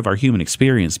good part of our human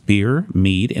experience, beer,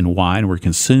 mead, and wine were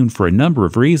consumed for a number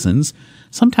of reasons.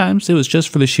 Sometimes it was just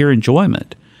for the sheer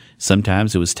enjoyment.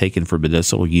 Sometimes it was taken for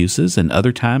medicinal uses, and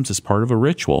other times as part of a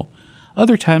ritual.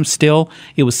 Other times still,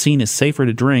 it was seen as safer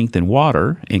to drink than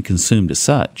water and consumed as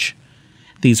such.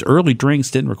 These early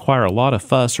drinks didn't require a lot of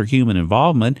fuss or human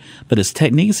involvement, but as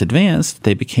techniques advanced,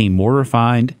 they became more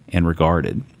refined and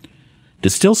regarded.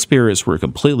 Distilled spirits were a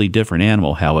completely different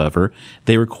animal, however.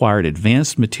 They required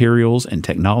advanced materials and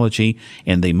technology,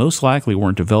 and they most likely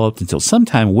weren't developed until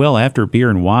sometime well after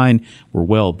beer and wine were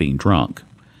well being drunk.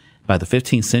 By the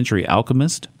 15th century,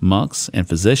 alchemists, monks, and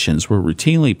physicians were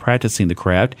routinely practicing the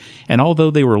craft, and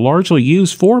although they were largely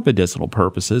used for medicinal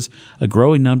purposes, a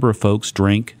growing number of folks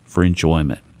drank for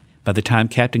enjoyment. By the time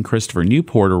Captain Christopher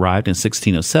Newport arrived in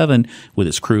 1607 with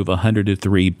his crew of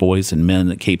 103 boys and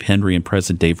men at Cape Henry in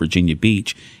present-day Virginia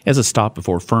Beach as a stop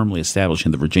before firmly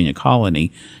establishing the Virginia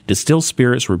colony, distilled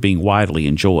spirits were being widely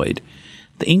enjoyed.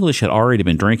 The English had already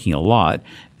been drinking a lot,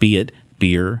 be it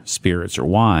beer, spirits, or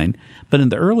wine, but in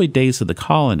the early days of the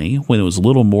colony, when it was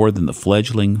little more than the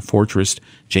fledgling fortress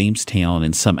Jamestown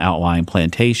and some outlying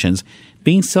plantations,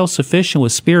 being self-sufficient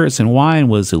with spirits and wine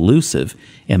was elusive,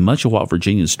 and much of what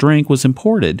Virginians drank was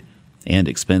imported and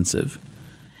expensive.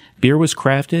 Beer was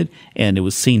crafted, and it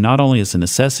was seen not only as a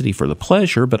necessity for the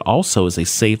pleasure, but also as a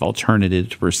safe alternative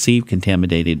to perceived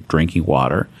contaminated drinking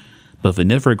water. But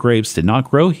vinifera grapes did not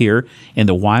grow here, and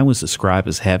the wine was described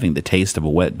as having the taste of a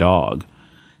wet dog.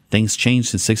 Things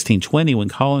changed in 1620 when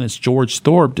colonist George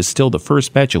Thorpe distilled the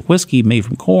first batch of whiskey made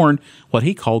from corn, what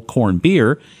he called corn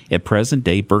beer, at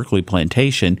present-day Berkeley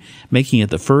Plantation, making it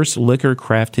the first liquor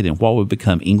crafted in what would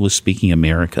become English-speaking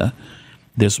America.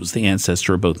 This was the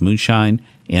ancestor of both moonshine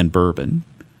and bourbon.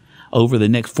 Over the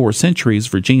next 4 centuries,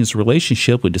 Virginia's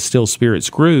relationship with distilled spirits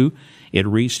grew. It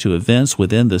reached to events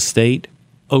within the state.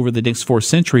 Over the next 4th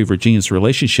century, Virginia's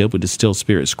relationship with distilled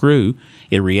spirits grew.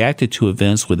 It reacted to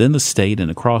events within the state and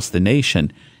across the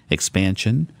nation: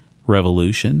 expansion,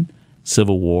 revolution,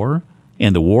 civil war,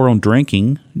 and the war on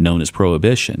drinking, known as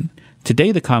Prohibition.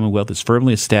 Today, the Commonwealth is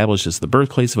firmly established as the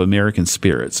birthplace of American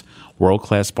spirits.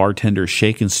 World-class bartenders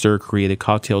shake and stir created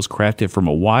cocktails crafted from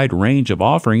a wide range of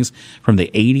offerings from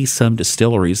the 80-some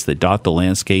distilleries that dot the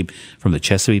landscape from the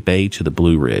Chesapeake Bay to the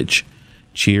Blue Ridge.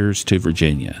 Cheers to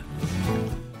Virginia.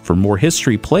 For more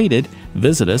history plated,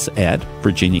 visit us at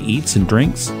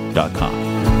virginiaeatsanddrinks.com.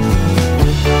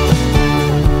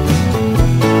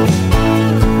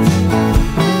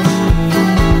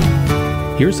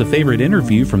 Here's a favorite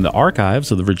interview from the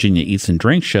archives of the Virginia Eats and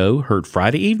Drinks Show, heard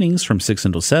Friday evenings from 6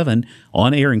 until 7,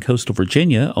 on air in coastal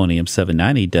Virginia on AM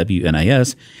 790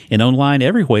 WNIS, and online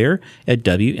everywhere at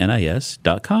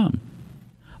WNIS.com.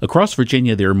 Across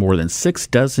Virginia, there are more than 6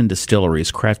 dozen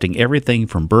distilleries crafting everything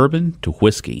from bourbon to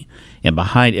whiskey. And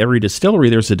behind every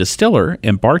distillery, there's a distiller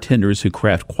and bartenders who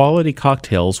craft quality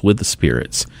cocktails with the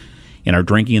spirits. In our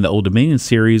Drinking in the Old Dominion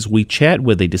series, we chat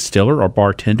with a distiller or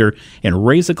bartender and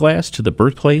raise a glass to the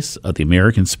birthplace of the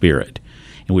American spirit.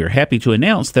 And we are happy to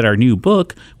announce that our new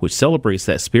book, which celebrates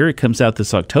that spirit, comes out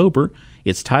this October.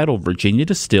 It's titled Virginia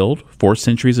Distilled, 4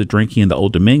 Centuries of Drinking in the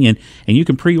Old Dominion, and you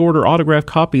can pre-order autographed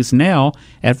copies now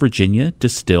at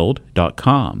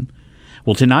virginiadistilled.com.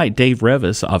 Well, tonight, Dave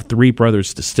Revis of Three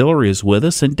Brothers Distillery is with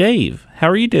us. And Dave, how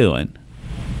are you doing?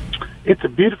 It's a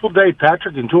beautiful day,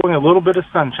 Patrick. Enjoying a little bit of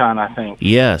sunshine, I think.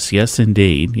 Yes,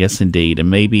 indeed. Yes, indeed. And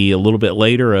maybe a little bit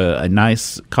later, a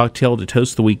nice cocktail to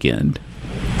toast the weekend.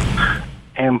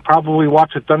 And probably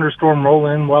watch a thunderstorm roll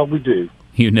in while we do.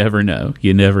 You never know.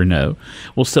 You never know.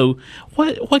 Well, so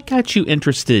what got you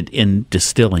interested in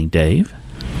distilling, Dave?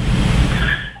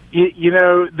 You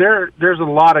know, there's a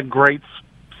lot of great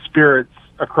spirits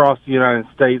across the United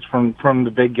States from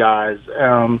the big guys.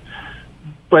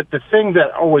 But the thing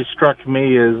that always struck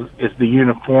me is the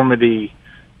uniformity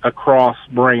across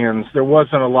brands. There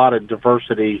wasn't a lot of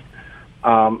diversity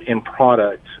in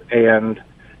product. And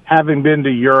having been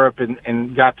to Europe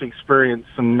and got to experience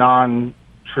some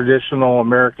non-traditional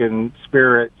American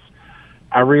spirits,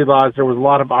 I realized there was a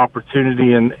lot of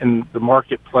opportunity in the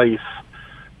marketplace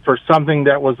for something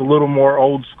that was a little more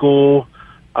old school,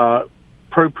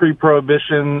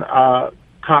 pre-prohibition,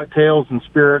 cocktails and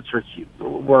spirits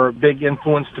were a big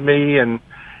influence to me, and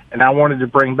I wanted to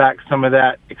bring back some of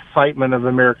that excitement of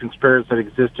American spirits that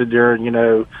existed during,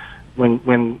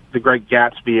 when the Great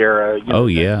Gatsby era.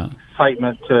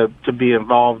 Excitement to be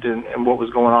involved in what was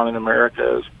going on in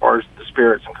America as far as the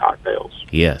spirits and cocktails.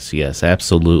 Yes,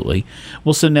 absolutely.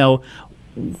 Well, so now,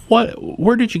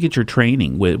 where did you get your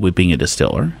training with being a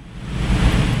distiller?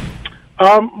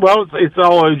 Well, it's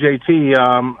all OJT.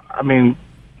 I mean,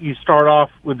 you start off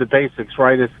with the basics,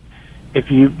 right? If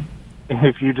you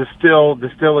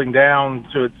distilling down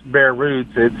to its bare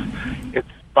roots, it's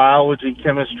biology,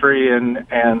 chemistry, and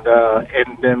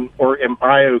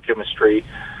biochemistry.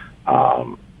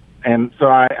 And so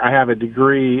I have a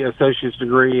associate's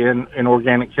degree in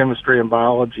organic chemistry and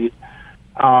biology.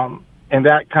 And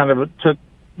that kind of took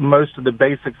most of the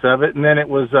basics of it. And then it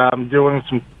was doing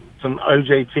some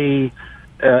OJT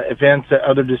events at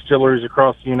other distilleries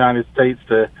across the United States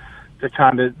to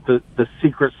kind of the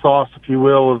secret sauce, if you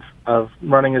will, of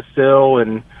running a still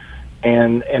and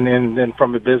then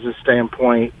from a business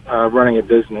standpoint, running a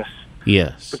business.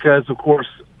 Yes. Because, of course,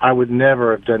 I would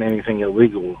never have done anything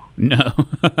illegal. No,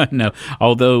 no.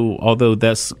 Although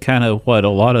that's kind of what a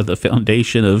lot of the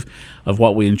foundation of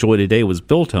what we enjoy today was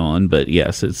built on. But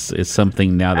yes, it's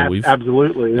something now that we've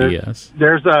absolutely.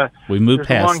 We moved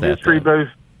past a long that history though. Both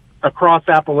across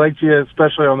Appalachia,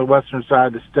 especially on the western side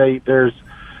of the state. There's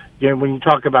when you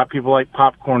talk about people like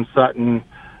Popcorn Sutton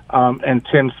and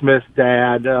Tim Smith's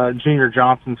dad, Junior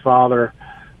Johnson's father.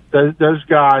 Those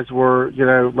guys were,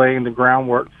 laying the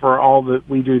groundwork for all that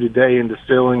we do today in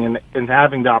distilling and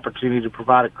having the opportunity to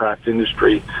provide a craft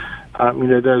industry.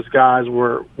 Those guys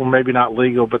were maybe not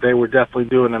legal, but they were definitely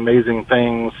doing amazing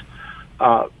things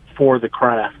for the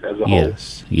craft as a whole.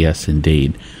 Yes,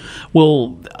 indeed.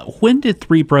 Well, when did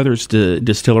Three Brothers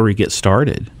Distillery get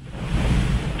started?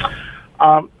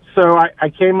 So I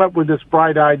came up with this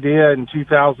bright idea in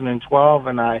 2012,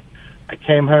 and I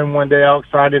came home one day all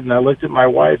excited, and I looked at my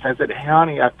wife, and I said, "Hey,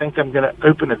 honey, I think I'm going to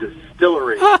open a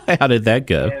distillery." How did that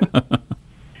go?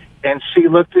 And she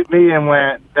looked at me and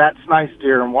went, "That's nice,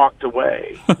 dear," and walked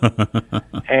away.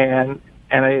 and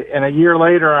a year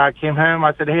later, I came home.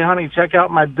 I said, "Hey, honey, check out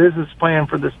my business plan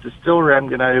for this distillery I'm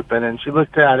going to open." And she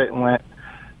looked at it and went,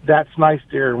 "That's nice,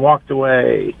 dear," and walked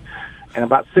away. And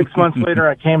about 6 months later,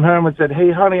 I came home and said,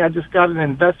 "Hey, honey, I just got an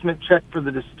investment check for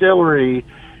the distillery."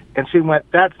 And she went,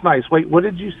 "That's nice. Wait, what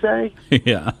did you say?"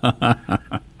 Yeah.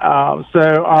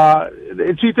 So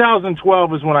in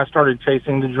 2012 is when I started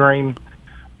chasing the dream.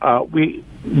 We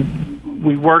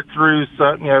worked through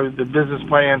the business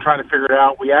plan, trying to figure it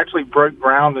out. We actually broke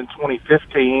ground in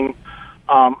 2015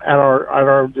 at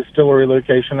our distillery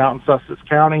location out in Sussex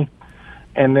County.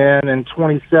 And then in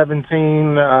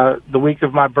 2017, the week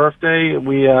of my birthday,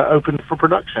 we opened for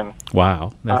production.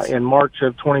 Wow. In March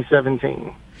of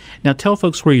 2017. Now tell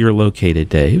folks where you're located,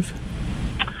 Dave.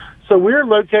 So we're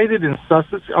located in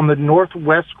Sussex, on the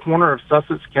northwest corner of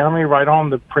Sussex County, right on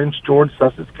the Prince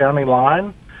George-Sussex County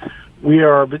line. We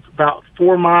are about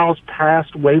 4 miles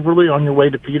past Waverly on your way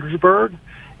to Petersburg,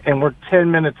 and we're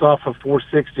 10 minutes off of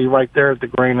 460 right there at the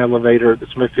grain elevator, the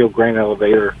Smithfield grain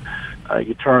elevator.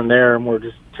 You turn there, and we're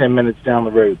just 10 minutes down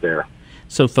the road there.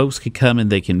 So folks can come and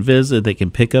they can visit, they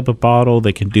can pick up a bottle,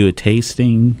 they can do a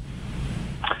tasting.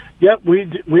 Yep,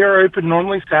 we are open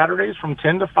normally Saturdays from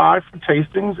 10 to 5 for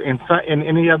tastings, and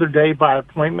any other day by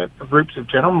appointment for groups of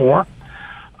 10 or more.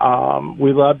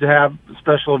 We love to have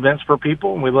special events for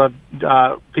people, and we love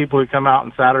people who come out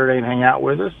on Saturday and hang out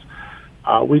with us.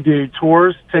 We do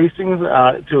tours,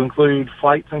 tastings to include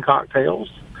flights and cocktails.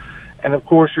 And, of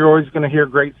course, you're always going to hear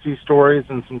great sea stories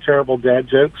and some terrible dad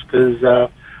jokes because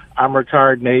I'm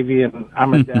retired Navy and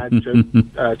I'm a dad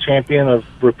joke champion of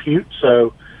repute.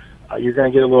 So you're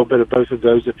going to get a little bit of both of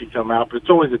those if you come out, but it's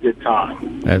always a good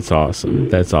time. That's awesome.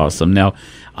 That's awesome. Now,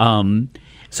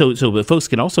 so folks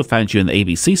can also find you in the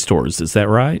ABC stores. Is that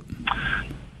right?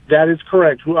 That is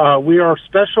correct. We are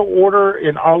special order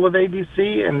in all of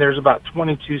ABC, and there's about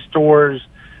 22 stores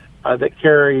that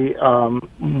carry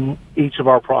each of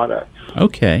our products.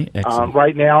 Okay, excellent.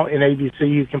 Right now in ABC,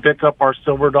 you can pick up our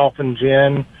Silver Dolphin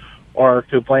Gin or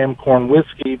Kablam Corn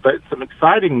Whiskey, but some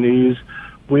exciting news.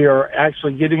 We are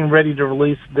actually getting ready to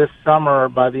release this summer,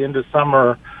 by the end of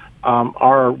summer,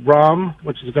 our rum,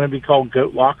 which is going to be called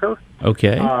Goat Locker.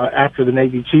 Okay. After the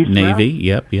Navy Chiefs. Navy,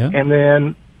 yep. And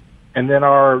then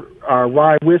our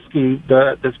rye whiskey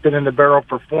that's been in the barrel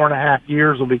for 4.5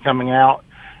 years will be coming out,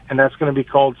 and that's going to be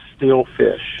called Steel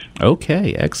Fish.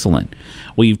 Okay, excellent.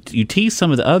 Well, you teased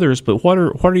some of the others, but what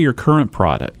are your current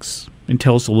products? And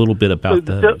tell us a little bit about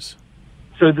those.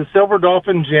 So the Silver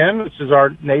Dolphin Gin, which is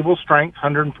our naval strength,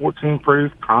 114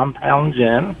 proof compound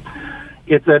gin.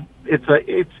 It's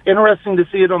interesting to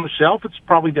see it on the shelf. It's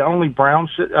probably the only brown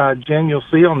gin you'll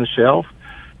see on the shelf.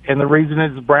 And the reason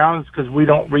it's brown is because we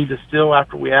don't redistill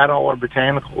after we add all our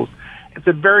botanicals. It's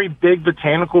a very big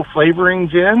botanical flavoring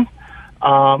gin.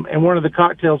 And one of the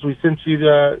cocktails we sent you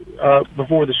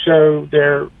before the show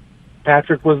there,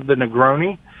 Patrick, was the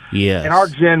Negroni. Yes. And our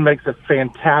gin makes a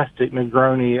fantastic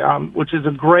Negroni, which is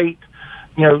a great,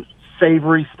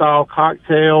 savory style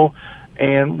cocktail.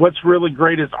 And what's really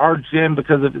great is our gin,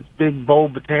 because of its big,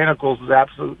 bold botanicals, is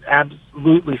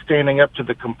absolutely standing up to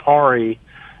the Campari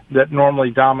that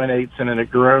normally dominates in a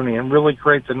Negroni, and really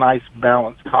creates a nice,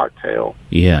 balanced cocktail.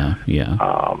 Yeah.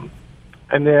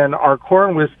 And then our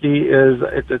corn whiskey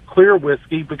it's a clear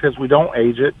whiskey because we don't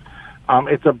age it.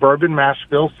 It's a bourbon mash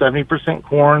bill, 70%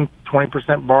 corn,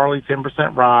 20% barley,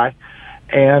 10% rye,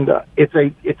 and it's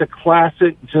a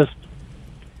classic, just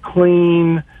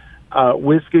clean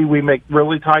whiskey. We make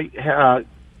really tight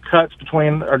cuts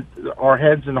between our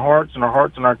heads and hearts, and our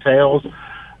hearts and our tails.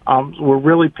 We're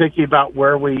really picky about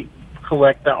where we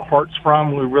collect that hearts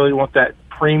from. We really want that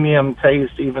premium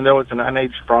taste, even though it's an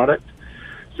unaged product.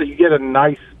 So you get a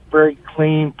nice, very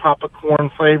clean pop of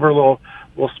corn flavor, a little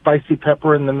spicy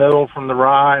pepper in the middle from the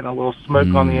rye, and a little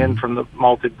smoke on the end from the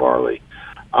malted barley.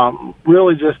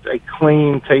 Really just a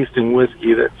clean tasting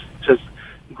whiskey that's just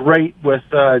great with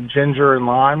ginger and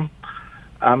lime.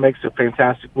 Makes a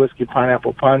fantastic whiskey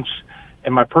pineapple punch.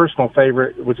 And my personal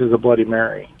favorite, which is a Bloody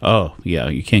Mary. Oh, yeah,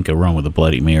 you can't go wrong with a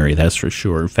Bloody Mary, that's for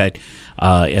sure. In fact,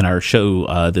 in our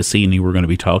show this evening, we're going to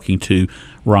be talking to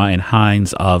Ryan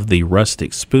Hines of the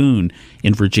Rustic Spoon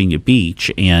in Virginia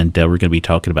Beach, and we're going to be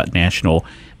talking about National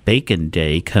Bacon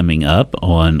Day coming up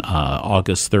on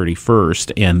August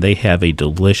 31st, and they have a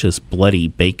delicious bloody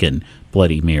bacon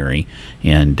Bloody Mary,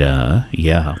 and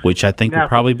which I think would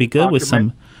probably be good with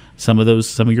some of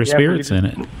your spirits in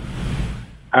it.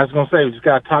 I was going to say, we just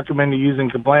got to talk them into using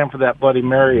Kablam for that Bloody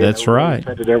Mary. That's right.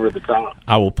 Set it over the top.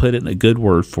 I will put it in a good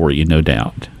word for you, no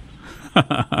doubt.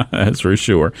 That's for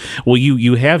sure. Well,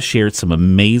 you have shared some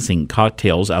amazing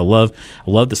cocktails. I love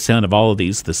the sound of all of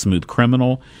these. The Smooth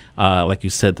Criminal, like you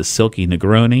said, the Silky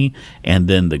Negroni, and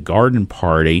then the Garden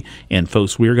Party. And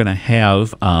folks, we're going to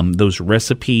have those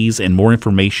recipes and more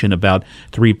information about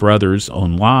Three Brothers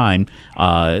online.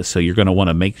 So you're going to want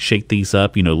to shake these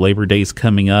up. Labor Day's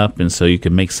coming up, and so you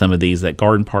can make some of these. That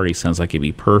Garden Party sounds like it'd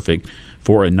be perfect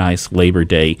for a nice Labor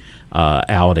Day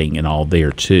outing and all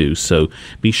there too. So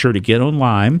be sure to get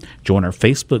online, join our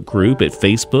Facebook group at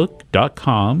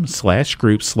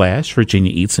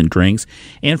facebook.com/group/Virginia Eats and Drinks.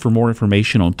 And for more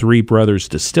information on Three Brothers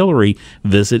Distillery,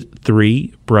 visit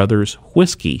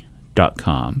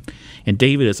threebrotherswhiskey.com. And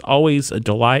David, it's always a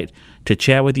delight to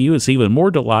chat with you. It's even more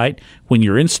delight when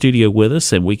you're in studio with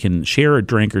us and we can share a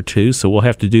drink or two. So we'll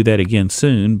have to do that again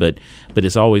soon. But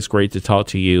it's always great to talk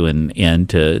to you and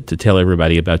to tell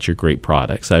everybody about your great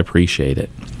products. I appreciate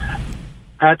it.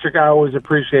 Patrick, I always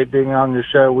appreciate being on your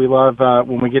show. We love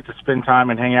when we get to spend time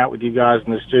and hang out with you guys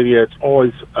in the studio. It's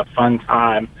always a fun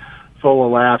time, full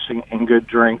of laughs and good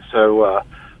drinks. So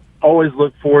always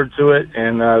look forward to it,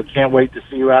 and can't wait to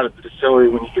see you out at the distillery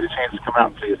when you get a chance to come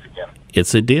out and see us again.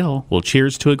 It's a deal. Well,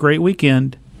 cheers to a great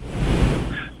weekend.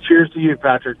 Cheers to you,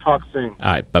 Patrick. Talk soon.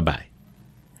 All right, bye-bye.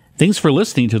 Thanks for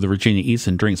listening to the Virginia Eats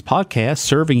and Drinks podcast,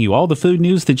 serving you all the food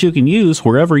news that you can use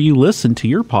wherever you listen to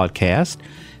your podcast.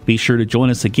 Be sure to join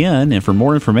us again, and for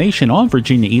more information on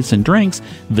Virginia Eats and Drinks,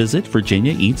 visit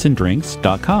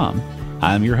virginiaeatsanddrinks.com.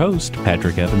 I'm your host,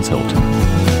 Patrick Evans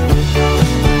Hilton.